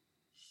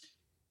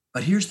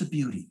 But here's the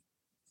beauty.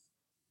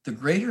 The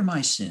greater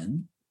my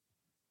sin,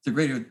 the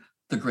greater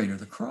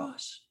the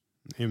cross.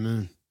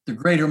 Amen. The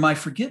greater my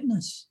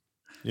forgiveness.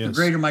 Yes. The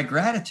greater my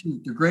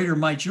gratitude, the greater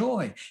my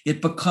joy.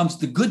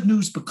 The good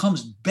news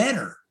becomes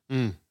better.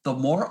 The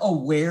more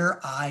aware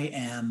I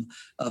am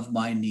of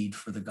my need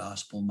for the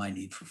gospel, my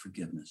need for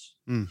forgiveness.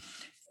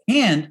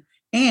 And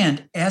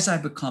as I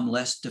become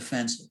less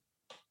defensive,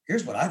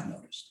 here's what I've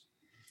noticed.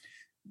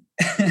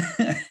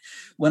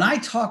 When I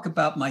talk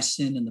about my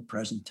sin in the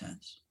present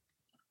tense,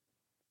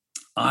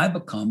 I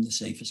become the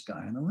safest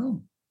guy in the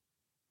room.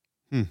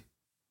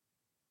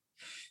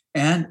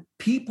 And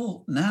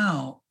people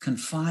now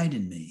confide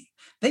in me.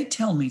 They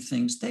tell me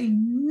things they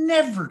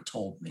never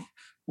told me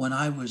when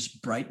I was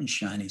bright and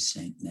shiny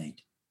Saint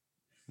Nate,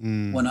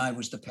 when I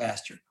was the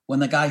pastor,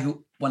 when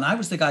I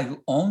was the guy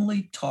who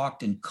only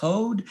talked in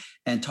code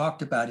and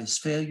talked about his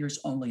failures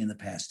only in the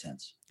past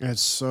tense.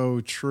 That's so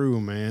true,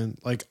 man.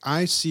 Like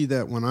I see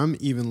that when I'm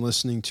even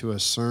listening to a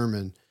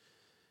sermon,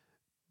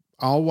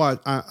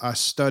 I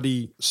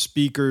study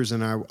speakers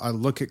and I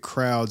look at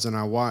crowds and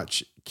I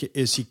watch,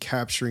 is he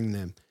capturing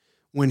them?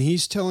 When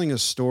he's telling a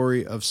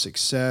story of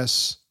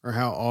success or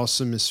how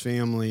awesome his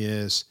family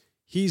is,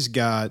 he's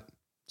got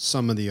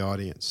some of the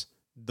audience.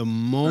 The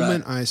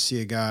moment I see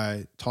a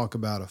guy talk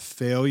about a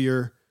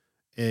failure,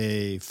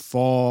 a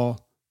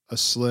fall, a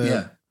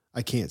slip,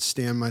 I can't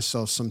stand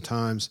myself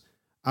sometimes.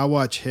 I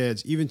watch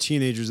heads, even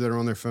teenagers that are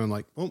on their phone,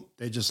 like, oh,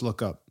 they just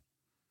look up.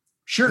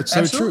 Sure, it's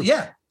so absolutely, true.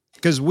 Yeah.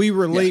 Because we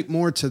relate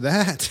more to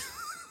that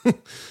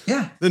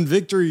than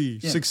victory,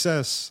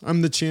 success.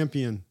 I'm the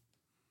champion.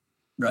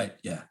 Right,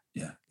 yeah.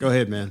 Go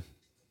ahead, man.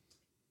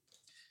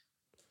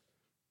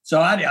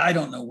 So I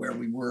don't know where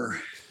we were,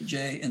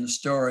 Jay, in the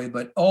story,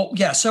 but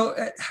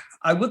so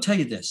I will tell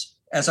you this: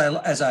 as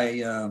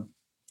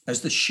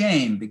the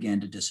shame began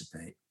to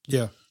dissipate,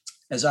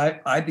 as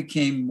I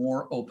became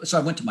more open. So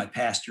I went to my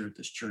pastor at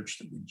this church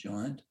that we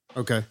joined,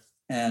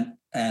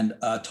 and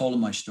told him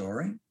my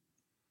story.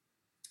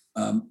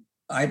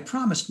 I had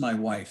promised my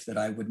wife that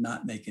I would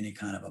not make any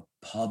kind of a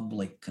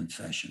public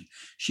confession.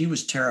 She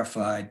was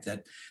terrified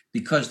that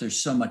because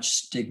there's so much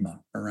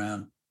stigma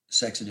around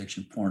sex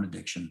addiction, porn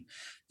addiction,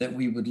 that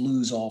we would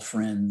lose all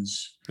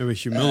friends. It would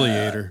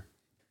humiliate her.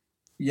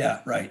 Yeah,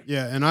 right.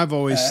 Yeah, and I've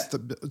always,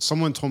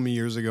 someone told me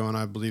years ago, and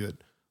I believe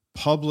it,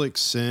 public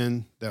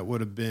sin that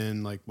would have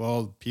been like,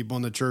 well, people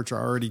in the church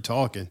are already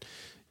talking.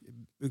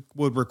 It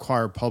would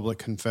require public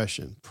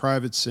confession.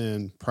 Private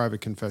sin, private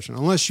confession.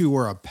 Unless you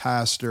were a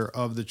pastor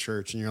of the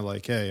church and you're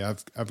like, hey,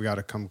 I've got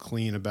to come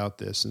clean about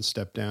this and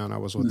step down. I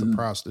was with a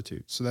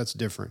prostitute. So that's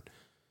different.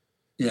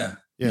 Yeah.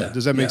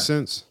 Does that make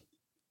sense?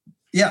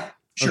 Yeah,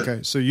 sure.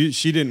 Okay. So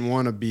she didn't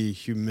want to be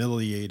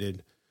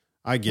humiliated.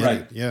 I get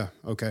it. Yeah.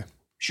 Okay.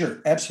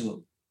 Sure.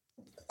 Absolutely.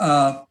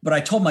 But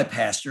I told my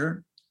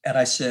pastor and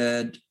I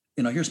said,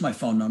 here's my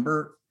phone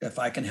number. If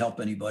I can help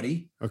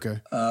anybody,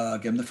 give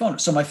him the phone.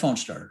 So my phone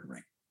started to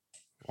ring.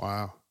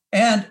 Wow.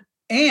 And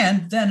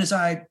then as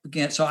I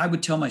began, so I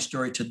would tell my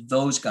story to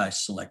those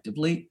guys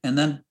selectively, and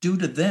then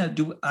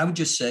I would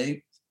just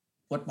say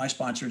what my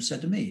sponsor had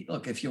said to me.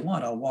 Look, if you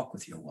want, I'll walk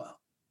with you a while.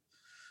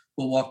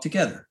 We'll walk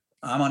together.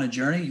 I'm on a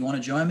journey. You want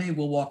to join me?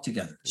 We'll walk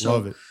together.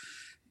 Love it.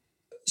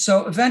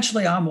 So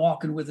eventually I'm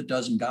walking with a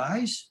dozen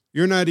guys.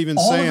 You're not even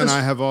saying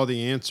I have all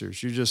the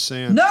answers. You're just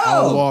saying,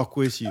 I'll walk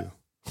with you.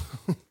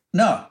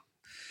 No.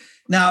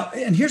 Now,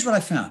 and here's what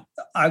I found.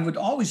 I would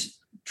always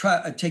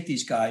take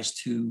these guys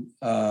to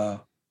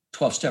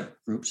 12-step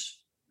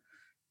groups,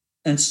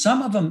 and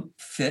some of them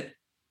fit,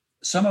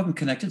 some of them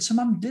connected, some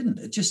of them didn't.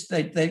 It just,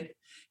 it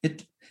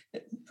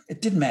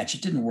didn't match.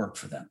 It didn't work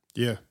for them.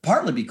 Yeah.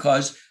 Partly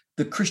because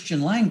the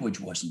Christian language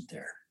wasn't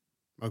there.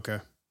 Okay.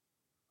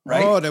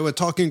 Right. Oh, they were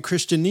talking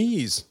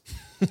Christianese.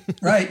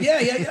 Right. Yeah.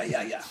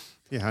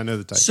 Yeah, I know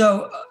the type.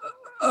 So,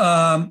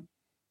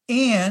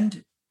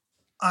 and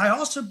I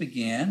also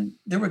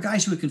there were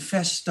guys who would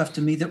confess stuff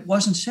to me that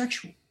wasn't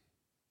sexual.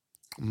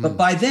 But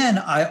by then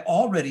I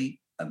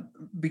already,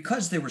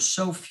 because there were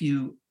so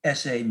few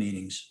SA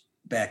meetings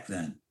back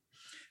then,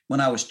 when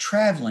I was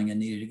traveling and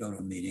needed to go to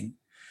a meeting,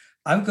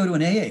 I would go to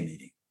an AA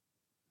meeting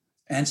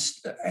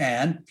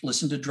and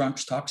listen to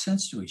drunks talk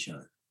sense to each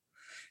other.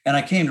 And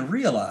I came to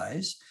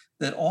realize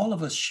that all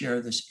of us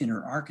share this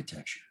inner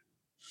architecture.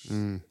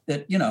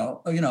 That,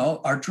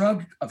 our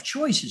drug of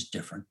choice is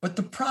different, but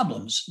the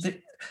problems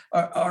that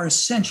are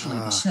essentially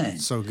the same.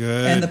 So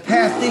good. And the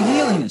path to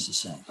healing is the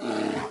same.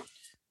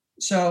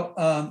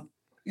 So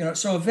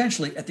so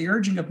eventually, at the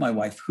urging of my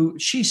wife, who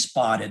she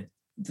spotted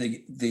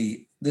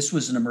this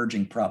was an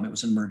emerging problem. It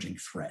was an emerging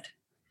threat.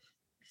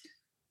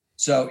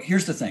 So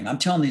here's the thing. I'm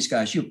telling these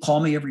guys, you call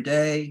me every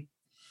day.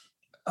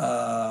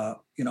 I'm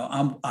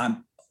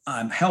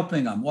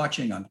helping, I'm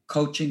watching, I'm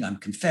coaching, I'm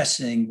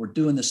confessing. We're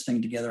doing this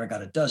thing together. I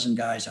got a dozen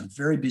guys. I'm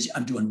very busy.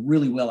 I'm doing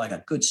really well. I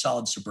got good,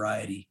 solid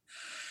sobriety,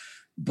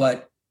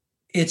 but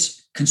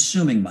it's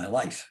consuming my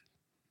life.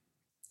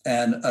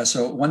 And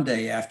so one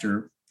day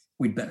after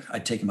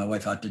I'd taken my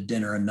wife out to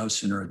dinner, and no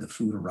sooner had the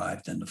food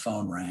arrived than the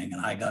phone rang,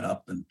 and I got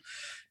up and,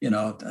 and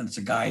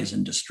the guy is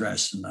in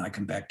distress, and I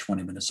come back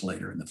 20 minutes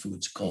later and the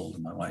food's cold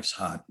and my wife's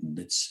hot, and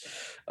it's,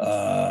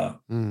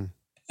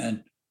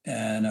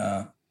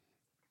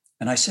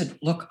 and I said,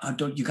 look,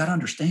 you got to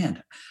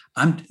understand,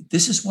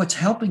 this is what's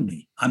helping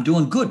me. I'm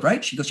doing good,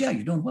 right? She goes, yeah,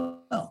 you're doing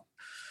well.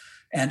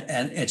 And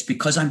it's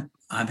because I'm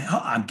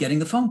getting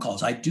the phone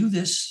calls. I do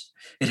this.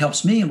 It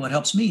helps me, and what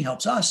helps me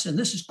helps us. And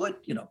this is good,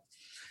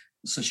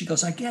 So she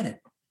goes, I get it.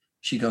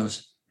 She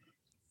goes,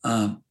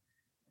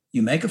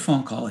 you make a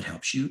phone call, it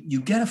helps you.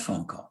 You get a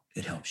phone call,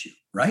 it helps you,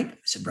 right? I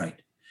said,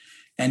 right.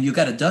 And you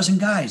got a dozen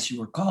guys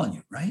who are calling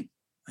you, right?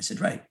 I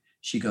said, right.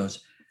 She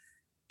goes,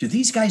 do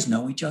these guys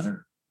know each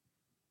other?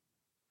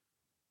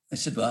 I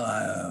said, well,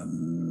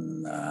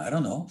 I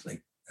don't know.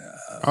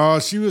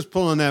 She was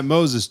pulling that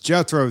Moses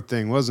Jethro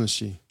thing, wasn't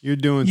she? You're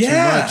doing too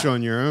much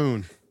on your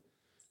own.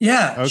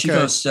 Yeah. Okay.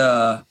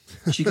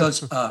 She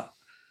goes,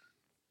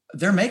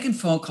 they're making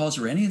phone calls.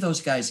 Are any of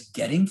those guys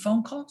getting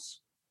phone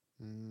calls?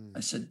 I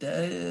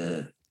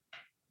said,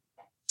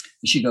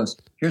 she goes,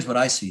 here's what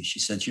I see. She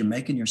said, you're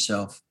making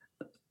yourself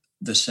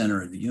the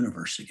center of the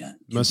universe again.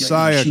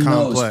 Messiah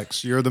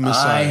complex. You're the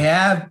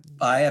Messiah.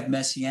 I have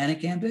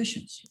messianic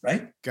ambitions,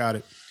 right? Got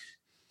it.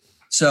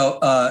 So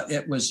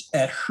it was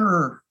at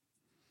her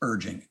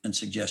urging and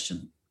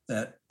suggestion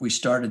that we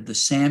started the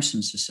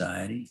Samson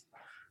Society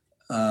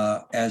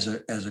as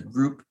a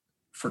group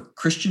for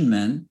Christian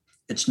men.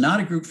 It's not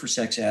a group for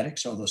sex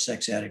addicts, although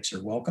sex addicts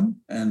are welcome,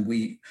 and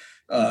we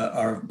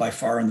are by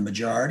far in the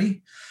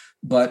majority.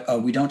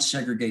 But we don't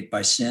segregate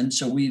by sin,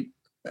 so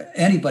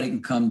anybody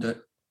can come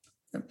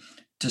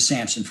to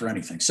Samson for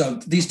anything. So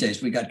these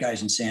days we got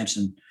guys in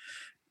Samson,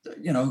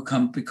 who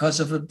come because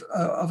of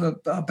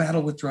a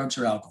battle with drugs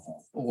or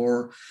alcohol,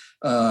 or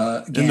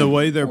and the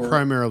way they're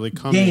primarily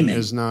coming gaming.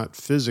 Is not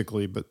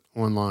physically, but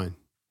online.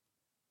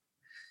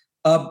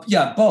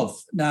 Yeah,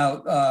 both.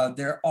 Now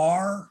there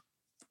are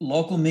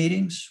local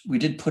meetings. We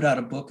did put out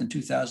a book in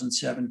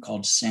 2007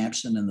 called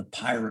Samson and the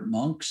Pirate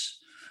Monks,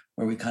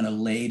 where we kind of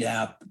laid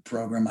out the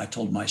program. I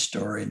told my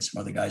story and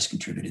some other guys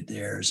contributed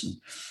theirs. And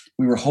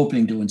we were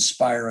hoping to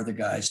inspire other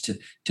guys to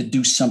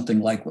do something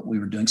like what we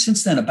were doing.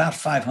 Since then, about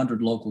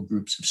 500 local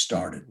groups have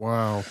started.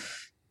 Wow.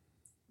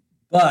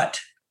 But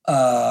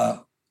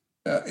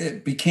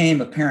it became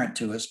apparent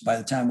to us by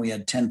the time we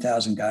had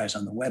 10,000 guys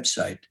on the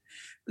website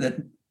that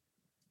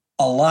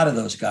a lot of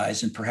those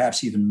guys, and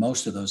perhaps even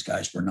most of those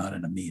guys, were not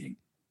in a meeting.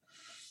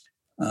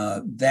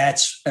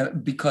 That's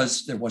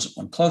because there wasn't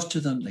one close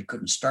to them. They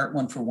couldn't start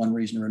one for one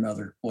reason or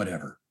another,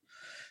 whatever.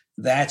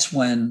 That's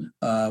when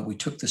we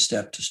took the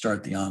step to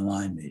start the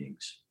online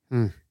meetings.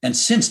 And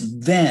since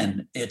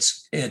then,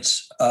 it's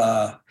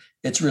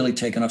really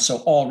taken off. So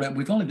already,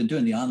 we've only been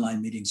doing the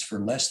online meetings for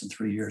less than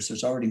 3 years.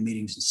 There's already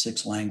meetings in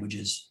 6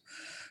 languages.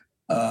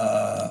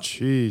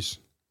 Jeez.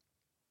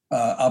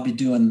 I'll be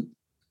doing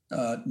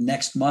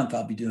next month.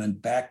 I'll be doing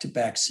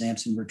back-to-back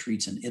Samson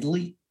retreats in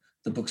Italy.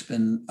 The book's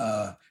been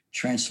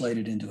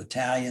translated into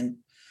Italian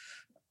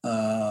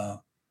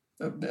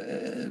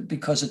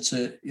because it's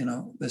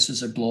this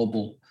is a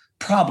global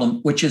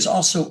problem, which is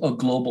also a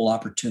global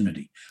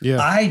opportunity. Yeah.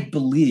 I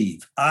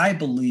believe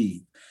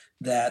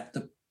that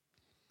the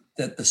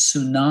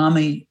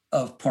tsunami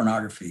of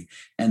pornography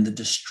and the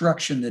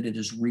destruction that it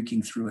is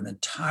wreaking through an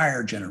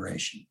entire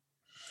generation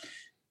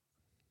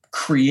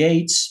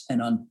creates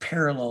an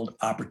unparalleled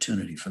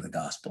opportunity for the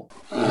gospel.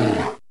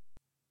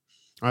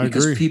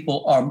 Because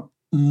people are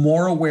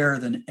more aware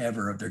than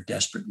ever of their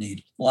desperate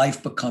need.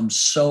 Life becomes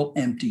so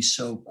empty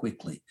so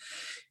quickly.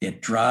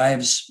 It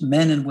drives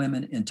men and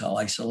women into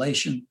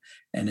isolation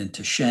and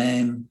into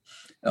shame,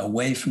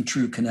 away from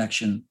true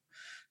connection.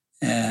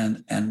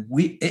 And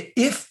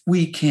if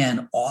we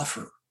can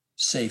offer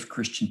safe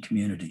Christian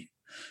community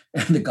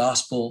and the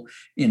gospel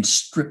in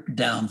stripped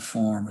down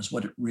form is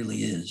what it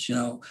really is,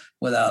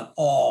 without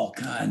all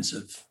kinds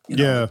of,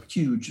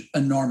 huge,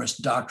 enormous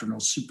doctrinal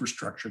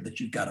superstructure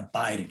that you've got to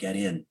buy to get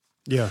in.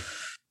 Yeah.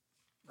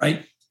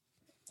 Right.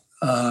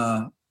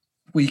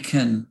 We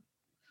can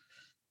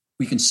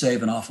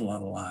save an awful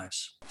lot of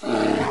lives.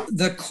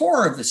 The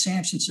core of the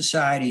Samson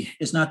Society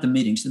is not the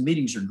meetings. The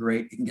meetings are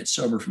great. You can get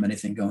sober from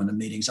anything going to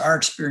meetings. Our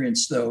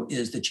experience, though,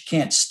 is that you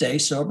can't stay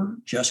sober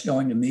just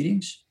going to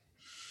meetings,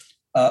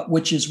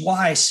 which is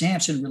why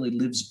Samson really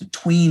lives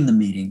between the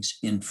meetings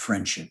in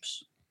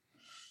friendships.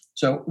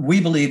 So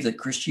we believe that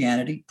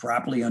Christianity,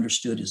 properly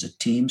understood, is a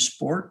team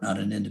sport, not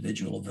an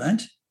individual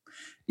event.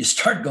 You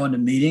start going to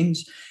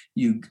meetings,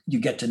 You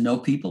get to know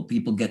people.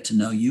 People get to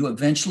know you.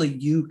 Eventually,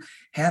 you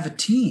have a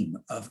team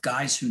of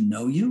guys who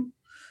know you,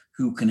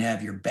 who can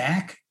have your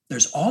back.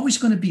 There's always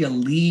going to be a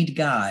lead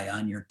guy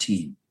on your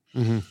team.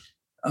 Mm-hmm.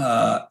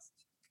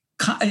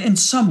 In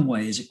some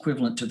ways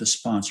equivalent to the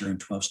sponsor in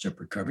 12-step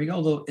recovery,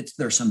 although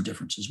there are some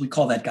differences. We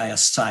call that guy a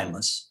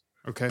Silas.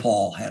 Okay.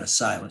 Paul had a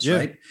Silas,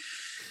 right?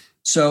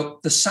 So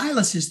the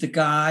Silas is the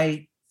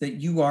guy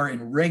that you are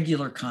in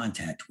regular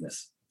contact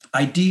with,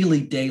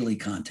 ideally daily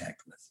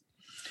contact with.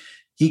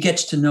 He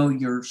gets to know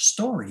your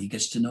story. He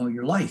gets to know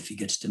your life. He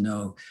gets to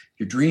know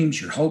your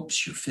dreams, your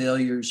hopes, your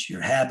failures,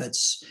 your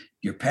habits,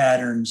 your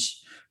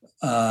patterns.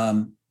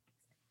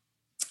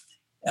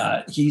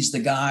 He's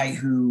the guy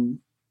who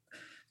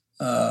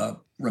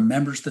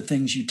remembers the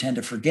things you tend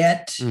to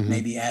forget,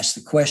 maybe asks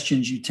the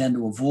questions you tend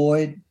to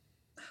avoid,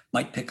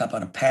 might pick up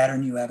on a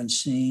pattern you haven't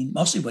seen.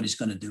 Mostly what he's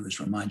going to do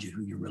is remind you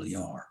who you really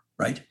are,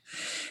 right?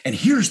 And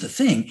here's the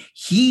thing.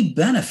 He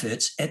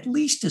benefits at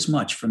least as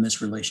much from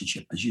this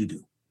relationship as you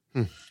do.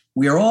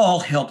 We are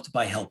all helped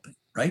by helping,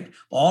 right?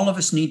 All of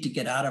us need to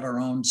get out of our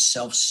own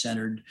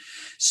self-centered,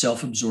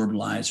 self-absorbed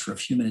lives for a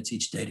few minutes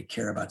each day to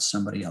care about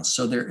somebody else.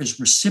 So there is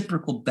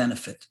reciprocal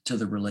benefit to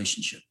the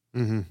relationship.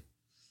 Mm-hmm.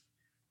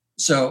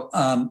 So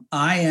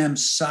I am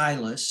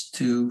Silas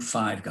to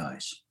 5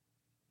 guys.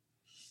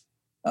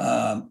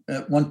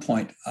 At one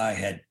point, I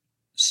had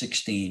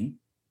 16,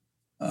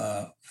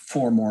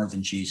 4 more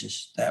than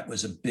Jesus. That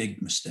was a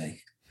big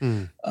mistake.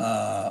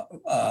 I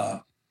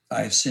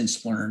have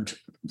since learned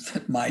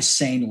that my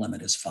sane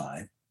limit is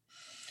 5.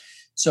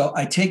 So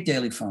I take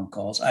daily phone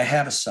calls. I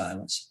have a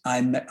Silas. I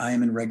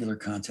am in regular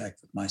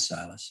contact with my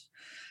Silas.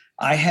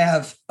 I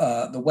have,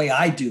 the way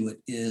I do it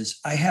is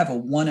I have a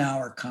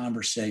 1-hour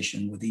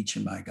conversation with each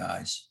of my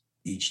guys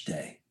each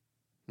day,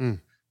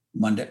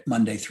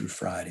 Monday through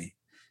Friday.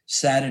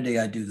 Saturday,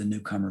 I do the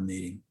newcomer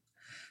meeting.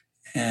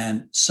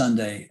 And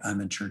Sunday, I'm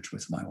in church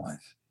with my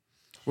wife.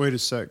 Wait a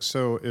sec.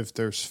 So if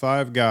there's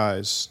 5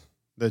 guys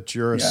that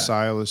you're a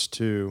Silas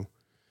to,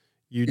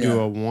 you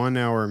do a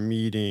 1-hour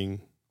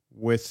meeting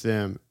with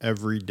them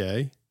every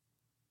day?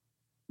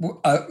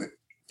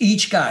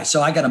 Each guy.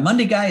 So I got a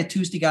Monday guy, a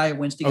Tuesday guy, a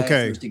Wednesday guy, a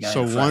Thursday guy.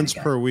 So once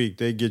per week,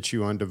 they get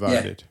you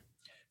undivided.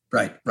 Yeah.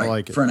 Right. I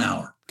like it. For an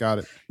hour. Got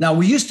it. Now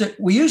we used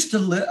to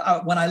live,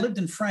 when I lived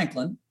in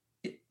Franklin,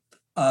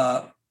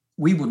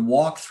 we would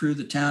walk through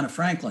the town of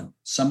Franklin.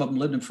 Some of them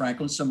lived in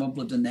Franklin. Some of them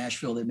lived in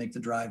Nashville. They'd make the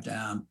drive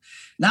down.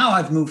 Now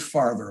I've moved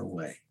farther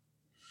away.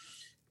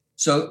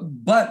 So,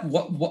 but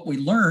what we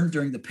learned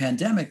during the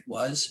pandemic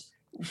was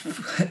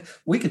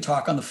we could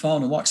talk on the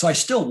phone and walk. So I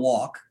still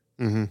walk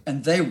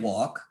and they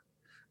walk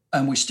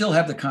and we still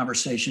have the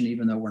conversation,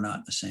 even though we're not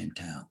in the same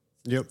town.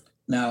 Yep.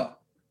 Now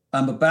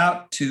I'm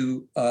about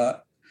to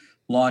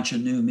launch a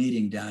new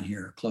meeting down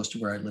here close to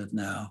where I live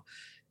now.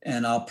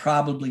 And I'll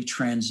probably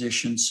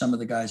transition some of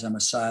the guys I'm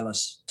a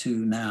Silas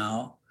to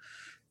now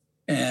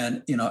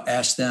and,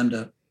 ask them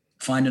to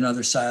find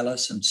another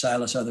Silas and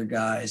Silas other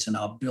guys. And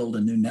I'll build a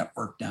new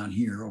network down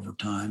here over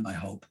time, I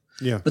hope.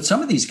 Yeah. But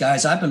some of these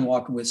guys I've been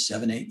walking with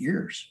 7-8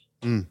 years.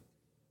 And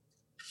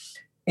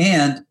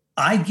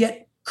I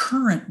get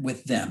current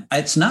with them.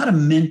 It's not a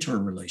mentor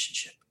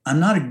relationship. I'm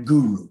not a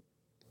guru.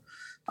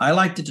 I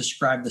like to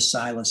describe the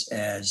Silas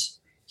as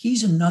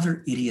he's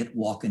another idiot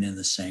walking in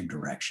the same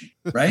direction,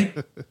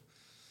 right?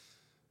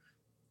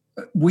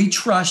 We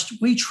trust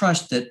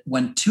that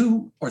when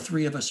 2 or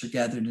 3 of us are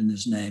gathered in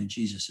his name,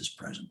 Jesus is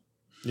present.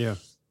 Yeah.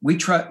 We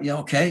trust,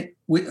 okay.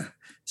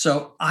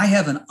 So I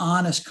have an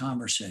honest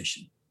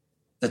conversation.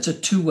 That's a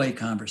 2-way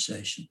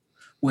conversation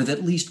with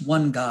at least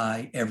one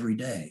guy every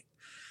day.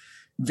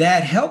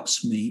 That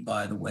helps me,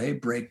 by the way,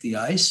 break the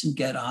ice and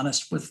get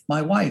honest with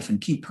my wife and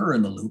keep her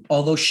in the loop,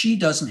 although she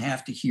doesn't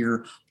have to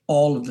hear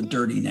all of the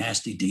dirty,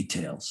 nasty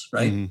details,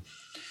 right?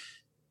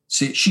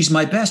 See, she's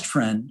my best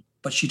friend,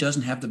 but she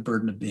doesn't have the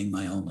burden of being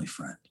my only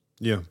friend.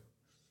 Yeah.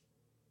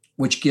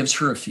 Which gives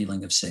her a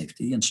feeling of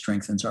safety and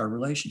strengthens our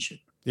relationship.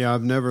 Yeah,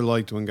 I've never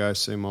liked when guys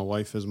say my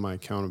wife is my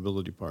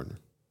accountability partner.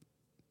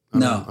 I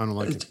don't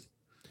like it.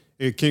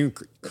 It can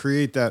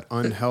create that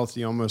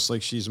unhealthy, almost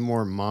like she's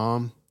more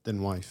mom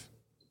than wife.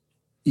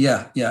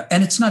 Yeah.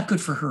 And it's not good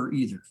for her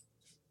either.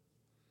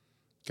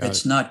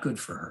 It's not good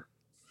for her.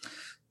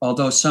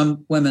 Although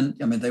some women,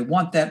 they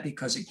want that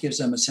because it gives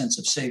them a sense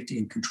of safety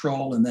and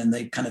control. And then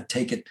they kind of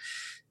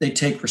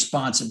take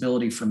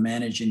responsibility for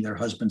managing their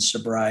husband's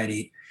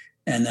sobriety.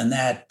 And then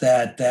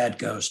that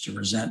goes to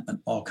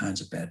resentment, all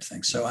kinds of bad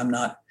things. So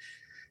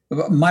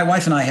my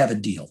wife and I have a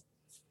deal.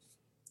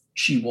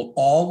 She will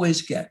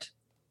always get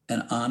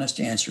an honest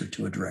answer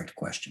to a direct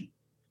question.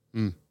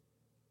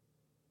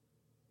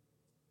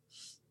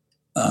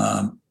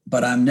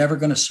 But I'm never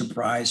going to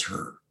surprise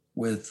her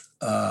with,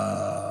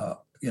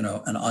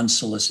 an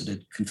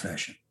unsolicited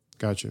confession.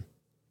 Gotcha.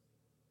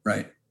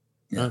 Right.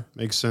 Yeah.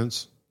 Makes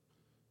sense.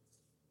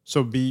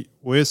 So be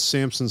with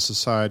Samson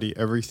Society,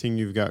 everything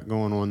you've got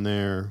going on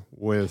there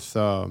with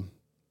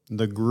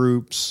the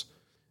groups,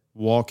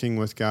 walking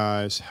with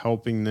guys,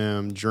 helping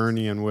them,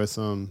 journeying with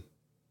them.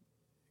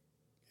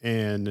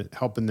 and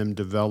helping them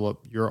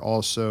develop. You're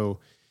also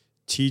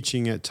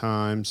teaching at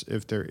times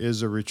if there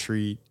is a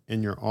retreat,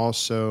 and you're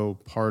also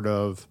part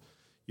of,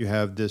 you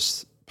have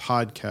this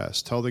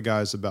podcast. Tell the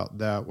guys about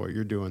that, what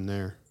you're doing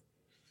there.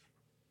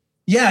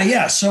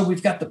 Yeah. So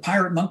we've got the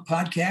Pirate Monk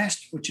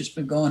podcast, which has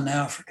been going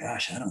now for,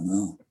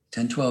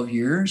 10, 12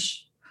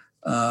 years,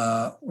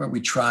 where we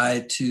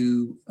try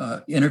to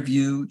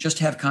interview, just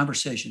have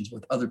conversations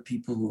with other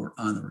people who are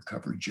on the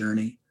recovery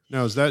journey.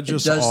 Now, is that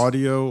just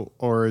audio,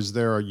 or is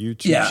there a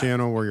YouTube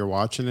channel where you're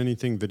watching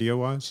anything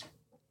video-wise?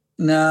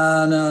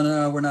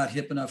 No. We're not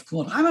hip enough,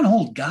 cool enough. I'm an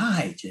old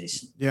guy,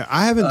 Jason. Yeah,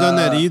 I haven't done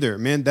that either.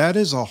 Man, that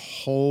is a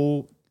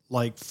whole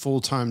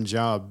full-time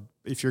job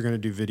if you're going to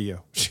do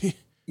video.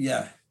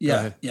 Yeah.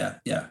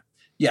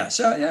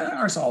 So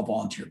ours all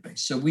volunteer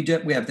based. So we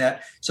have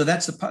that. So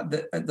that's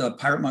the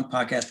Pirate Monk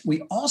podcast.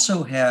 We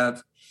also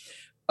have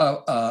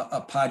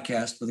a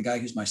podcast with a guy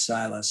who's my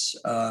Silas,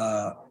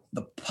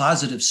 the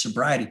Positive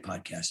Sobriety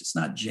podcast. It's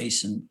not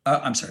Jason.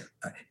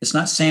 It's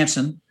not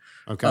Samson.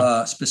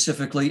 Okay.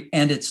 Specifically,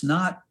 and it's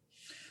not.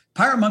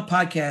 Pirate Monk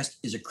podcast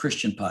is a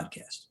Christian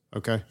podcast.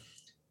 Okay.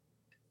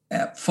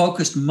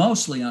 Focused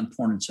mostly on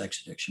porn and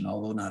sex addiction,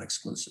 although not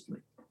exclusively.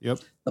 Yep.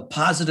 The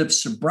Positive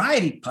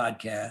Sobriety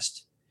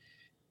podcast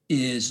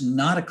is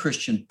not a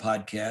Christian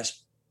podcast,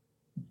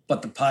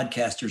 but the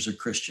podcasters are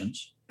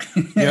Christians.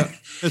 Yeah,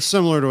 it's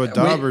similar to what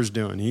Dauber's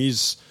doing.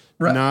 He's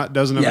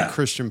doesn't have a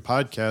Christian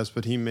podcast,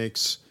 but he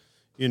makes,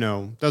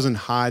 doesn't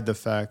hide the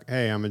fact,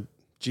 hey, I'm a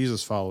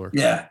Jesus follower.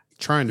 Yeah.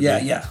 Trying to be.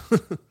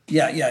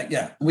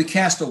 Yeah. We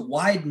cast a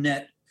wide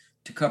net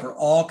to cover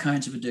all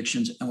kinds of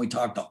addictions, and we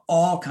talk to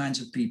all kinds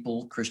of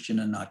people, Christian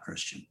and not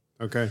Christian.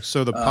 Okay.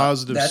 So the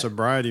Positive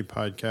Sobriety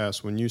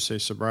podcast, when you say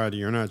sobriety,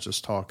 you're not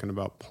just talking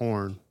about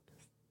porn.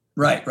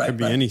 Right. It could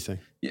be anything.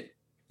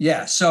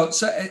 Yeah. So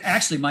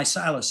actually my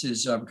Silas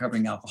is a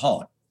recovering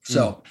alcoholic.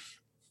 So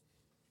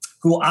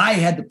who I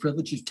had the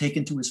privilege of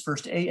taking to his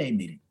first AA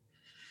meeting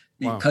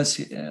because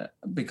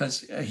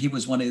he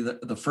was one of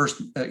the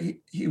first,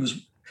 he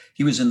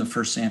was in the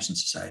first Samson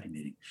Society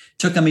meeting.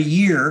 Took him a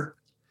year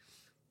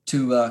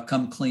to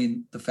come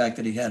clean the fact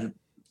that he had a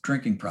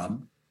drinking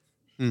problem.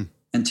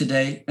 And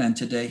today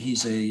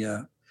he's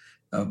a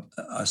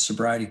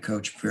sobriety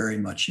coach, very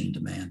much in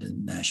demand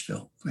in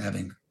Nashville,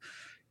 having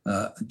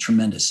a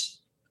tremendous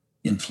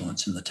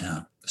influence in the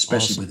town,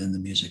 especially within the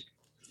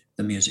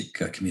music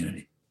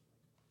community.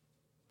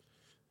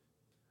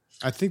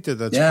 I think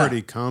that's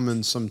pretty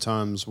common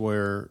sometimes,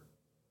 where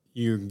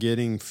you're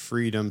getting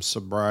freedom,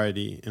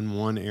 sobriety in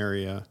one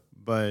area,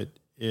 but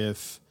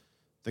if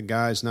the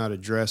guy's not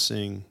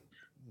addressing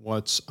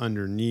what's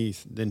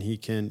underneath, then he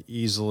can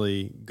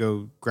easily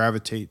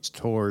gravitate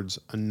towards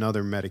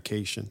another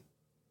medication.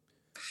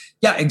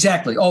 Yeah,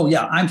 exactly. Oh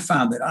yeah. I'm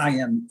found that I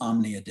am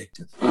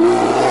omni-addictive.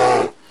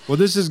 Well,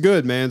 this is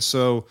good, man.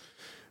 So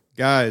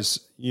guys,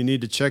 you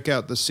need to check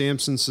out the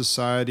Samson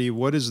Society.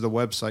 What is the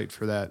website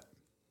for that?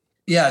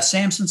 Yeah.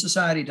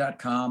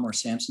 SamsonSociety.com or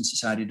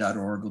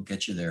SamsonSociety.org will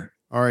get you there.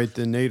 All right.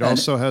 Then Nate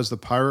also has the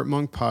Pirate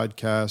Monk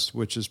podcast,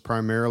 which is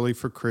primarily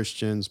for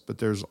Christians, but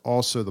there's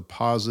also the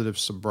Positive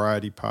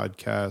Sobriety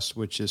podcast,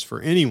 which is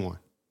for anyone,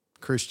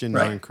 Christian,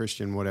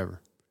 non-Christian, whatever.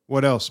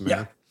 What else,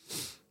 man?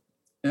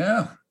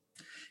 Yeah.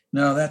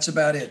 No, that's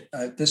about it.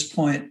 At this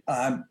point,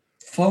 I'm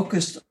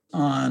focused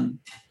on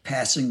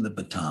passing the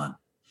baton.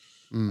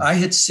 I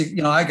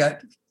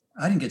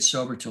didn't get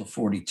sober till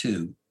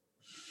 42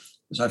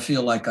 because I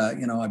feel like I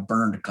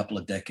burned a couple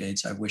of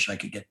decades. I wish I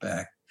could get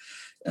back.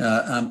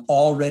 I'm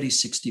already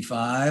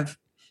 65.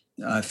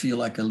 I feel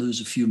like I lose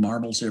a few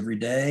marbles every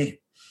day.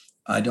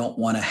 I don't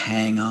want to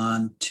hang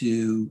on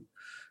to,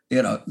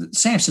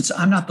 Samson's.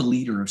 I'm not the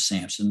leader of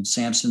Samson.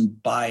 Samson,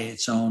 by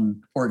its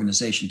own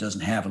organization,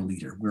 doesn't have a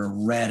leader. We're a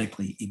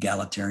radically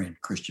egalitarian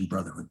Christian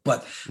brotherhood.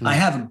 But I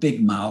have a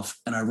big mouth,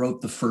 and I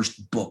wrote the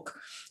first book,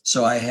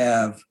 so I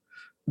have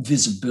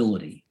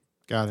visibility.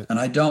 Got it. And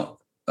I don't.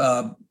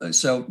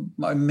 So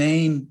my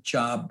main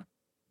job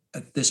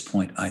at this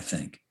point, I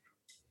think,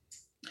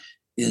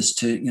 is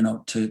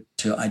to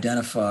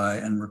identify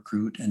and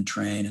recruit and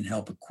train and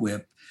help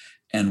equip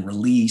and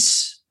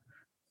release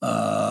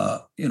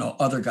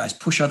other guys,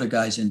 push other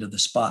guys into the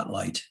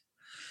spotlight,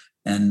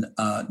 and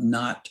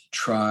not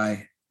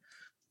try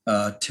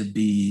to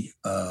be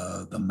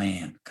the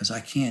man, because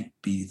I can't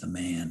be the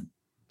man.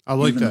 I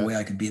like even that. The way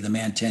I could be the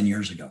man 10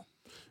 years ago.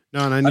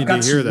 No, and I need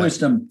to hear that.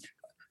 Wisdom,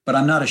 but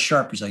I'm not as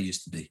sharp as I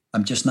used to be.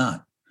 I'm just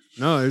not.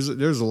 No,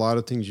 there's a lot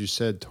of things you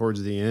said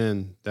towards the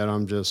end that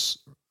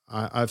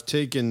I've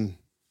taken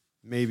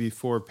maybe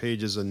 4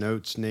 pages of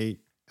notes,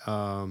 Nate,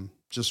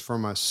 just for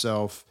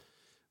myself.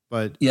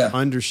 But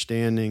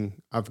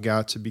understanding I've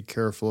got to be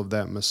careful of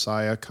that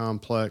Messiah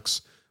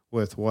complex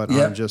with what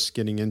I'm just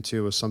getting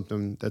into is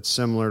something that's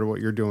similar to what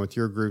you're doing with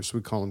your groups.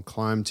 We call them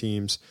climb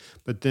teams.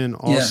 But then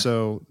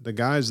also the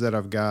guys that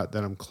I've got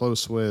that I'm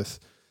close with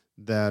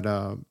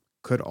that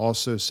could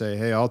also say,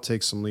 hey, I'll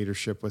take some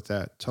leadership with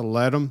that, to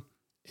let them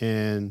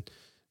and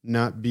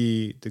not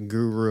be the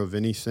guru of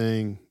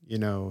anything.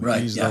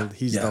 Right. He's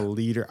the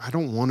leader. I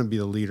don't want to be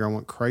the leader. I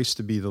want Christ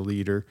to be the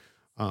leader.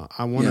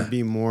 I want to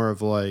be more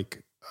of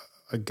like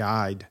a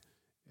guide,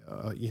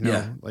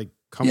 like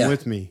come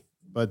with me.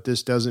 But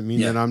this doesn't mean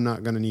that I'm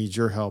not going to need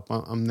your help.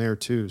 I'm there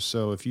too.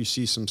 So if you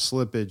see some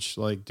slippage,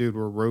 like, dude,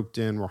 we're roped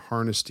in, we're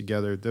harnessed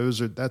together.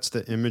 That's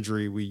the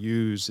imagery we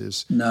use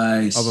is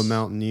nice of a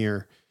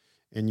mountaineer.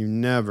 And you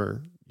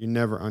never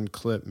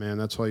unclip, man.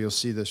 That's why you'll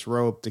see this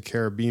rope, the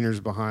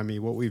carabiners behind me.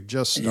 What we've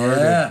just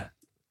started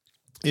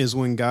is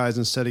when guys,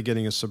 instead of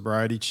getting a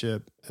sobriety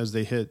chip as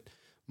they hit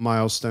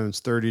milestones,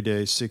 30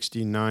 days,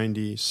 60,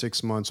 90,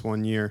 6 months,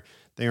 1 year,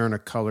 they earn a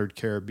colored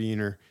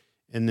carabiner.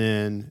 And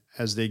then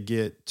as they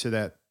get to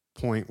that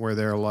point where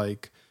they're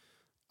like,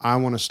 I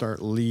want to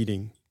start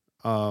leading,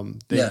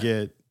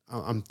 get,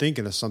 I'm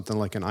thinking of something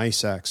like an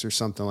ice axe or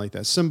something like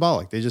that.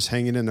 Symbolic. They just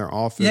hang it in their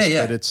office,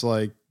 but it's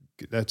like,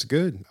 that's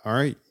good. All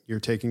right. You're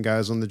taking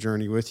guys on the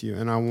journey with you.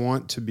 And I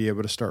want to be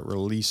able to start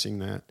releasing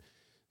that.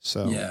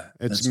 So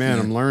it's, man,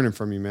 good. I'm learning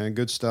from you, man.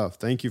 Good stuff.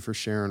 Thank you for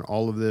sharing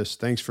all of this.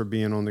 Thanks for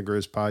being on the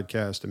Grizz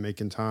podcast and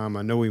making time.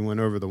 I know we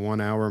went over the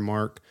 1 hour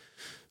mark.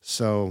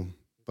 So,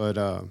 but,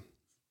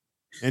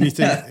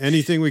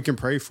 anything we can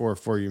pray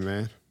for you,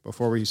 man,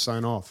 before we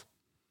sign off.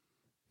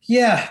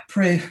 Yeah.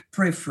 Pray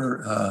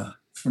for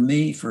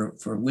me, for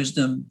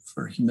wisdom,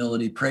 for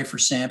humility, pray for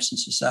Samson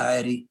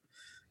Society.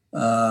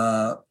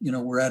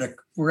 We're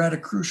at a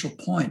crucial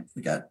point.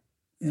 We got,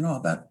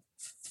 about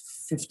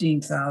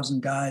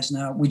 15,000 guys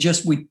now. We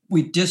just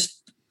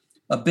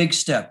a big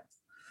step.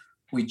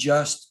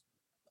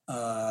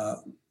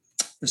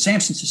 The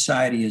Samson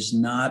Society is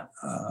not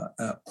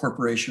a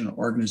corporation or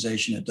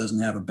organization. It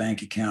doesn't have a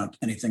bank account,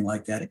 anything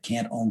like that. It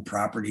can't own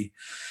property.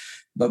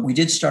 But we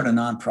did start a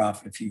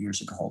nonprofit a few years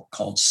ago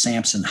called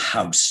Samson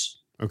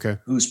House,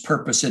 whose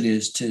purpose it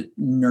is to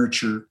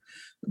nurture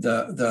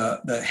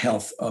the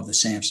health of the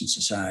Samson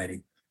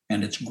Society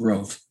and its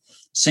growth.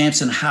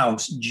 Samson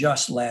House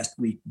just last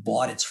week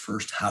bought its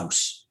first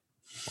house.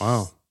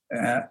 Wow.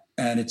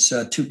 And it's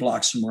 2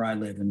 blocks from where I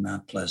live in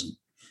Mount Pleasant.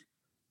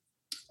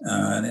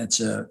 And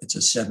it's a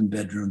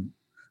 7-bedroom,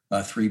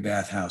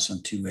 3-bath house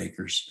on 2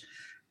 acres,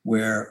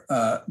 where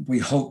we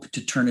hope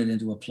to turn it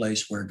into a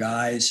place where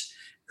guys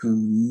who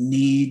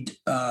need,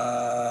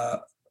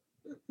 to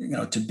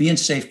be in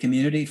safe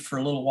community for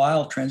a little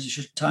while,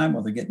 transition time,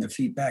 while they're getting their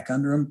feet back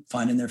under them,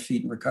 finding their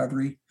feet in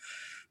recovery,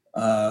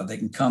 they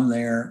can come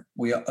there.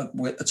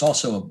 It's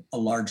also a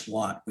large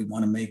lot. We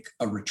want to make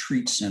a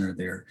retreat center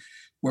there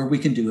where we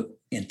can do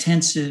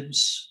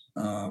intensives,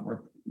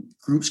 where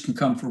groups can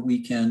come for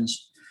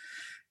weekends.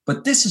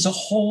 But this is a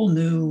whole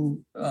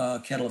new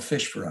kettle of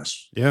fish for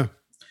us. Yeah.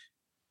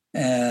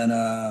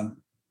 And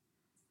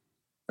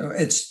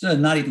it's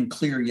not even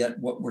clear yet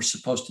what we're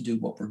supposed to do,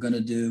 what we're going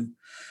to do.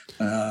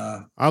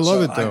 I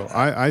love it, though.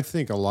 I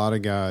think a lot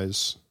of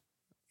guys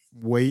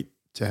wait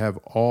to have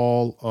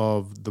all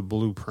of the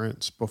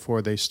blueprints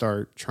before they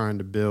start trying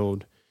to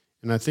build.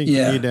 And I think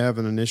you need to have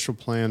an initial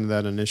plan,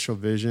 that initial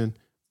vision,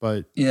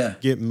 but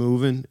get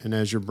moving. And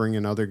as you're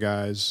bringing other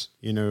guys,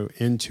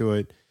 into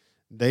it,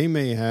 they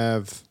may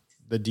have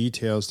the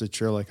details that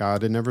you're like, I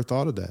never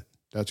thought of that.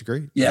 That's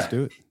great. Let's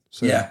do it.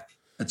 So,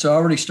 it's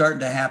already starting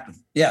to happen.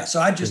 Yeah. So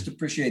I just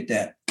appreciate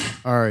that.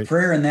 All right.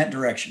 Prayer in that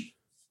direction.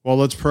 Well,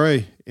 let's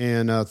pray.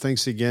 And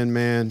thanks again,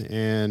 man.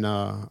 And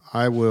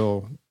I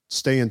will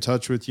stay in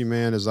touch with you,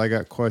 man, as I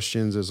got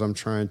questions, as I'm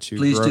trying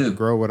to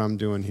grow what I'm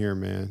doing here,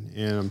 man.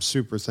 And I'm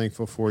super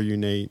thankful for you,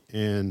 Nate.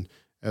 And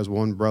as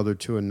one brother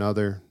to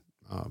another,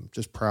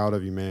 just proud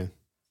of you, man.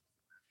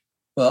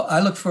 Well, I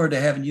look forward to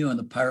having you on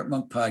the Pirate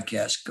Monk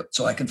podcast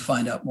so I can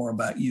find out more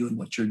about you and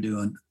what you're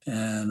doing.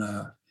 And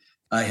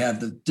I have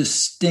the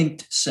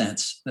distinct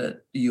sense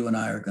that you and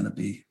I are going to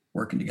be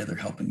working together,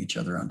 helping each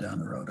other on down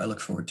the road. I look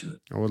forward to it.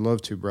 I would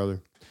love to,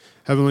 brother.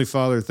 Heavenly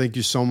Father, thank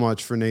you so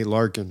much for Nate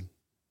Larkin.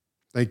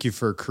 Thank you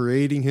for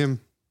creating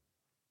him.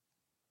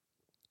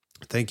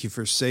 Thank you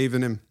for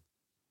saving him.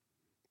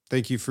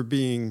 Thank you for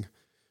being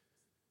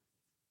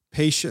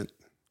patient,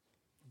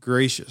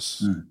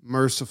 gracious,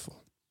 merciful.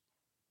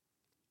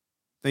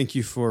 Thank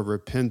you for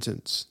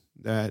repentance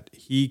that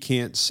he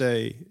can't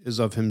say is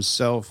of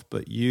himself,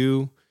 but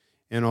you,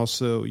 and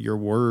also your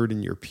word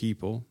and your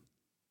people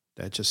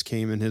that just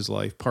came in his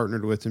life,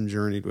 partnered with him,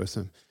 journeyed with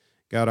him.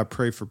 God, I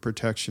pray for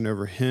protection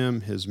over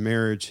him, his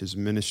marriage, his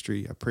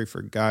ministry. I pray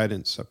for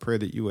guidance. I pray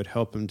that you would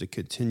help him to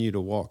continue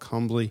to walk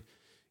humbly,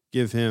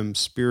 give him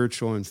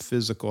spiritual and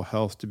physical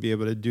health to be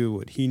able to do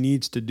what he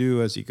needs to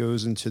do as he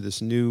goes into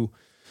this new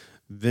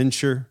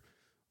venture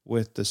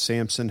with the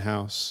Samson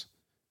House.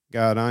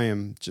 God, I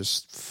am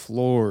just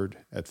floored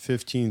at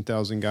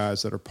 15,000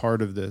 guys that are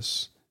part of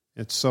this.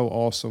 It's so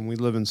awesome. We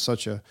live in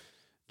such a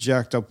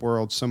jacked up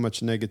world, so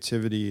much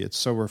negativity. It's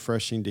so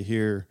refreshing to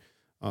hear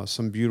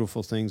some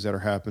beautiful things that are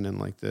happening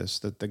like this,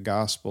 that the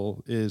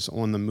gospel is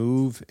on the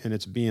move and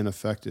it's being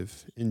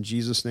effective. In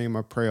Jesus' name,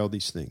 I pray all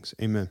these things.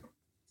 Amen.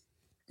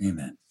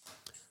 Amen.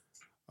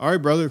 All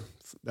right, brother.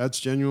 That's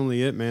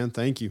genuinely it, man.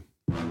 Thank you.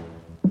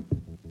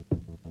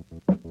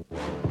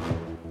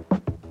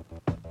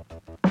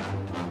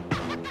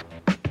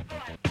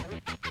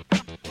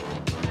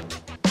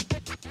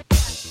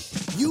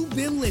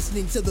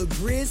 listening to the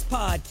Grizz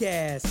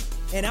Podcast,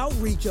 an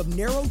outreach of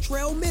Narrow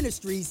Trail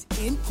Ministries,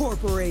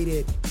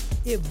 Incorporated.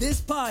 If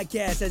this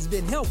podcast has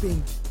been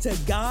helping to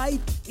guide,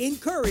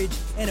 encourage,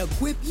 and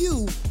equip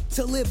you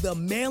to live the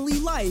manly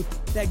life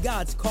that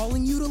God's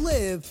calling you to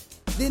live,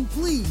 then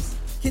please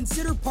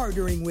consider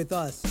partnering with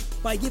us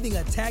by giving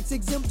a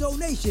tax-exempt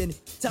donation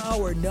to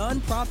our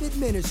nonprofit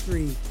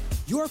ministry.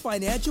 Your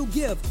financial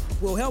gift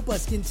will help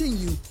us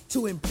continue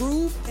to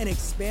improve and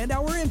expand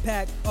our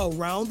impact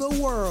around the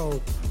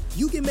world.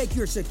 You can make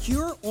your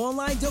secure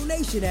online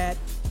donation at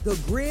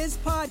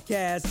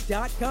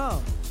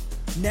thegrizzpodcast.com.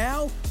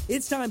 Now,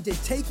 it's time to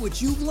take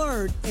what you've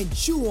learned and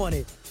chew on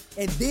it.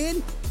 And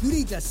then you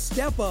need to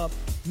step up,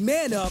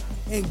 man up,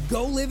 and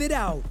go live it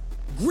out.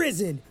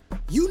 Grizzin',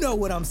 you know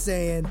what I'm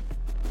saying.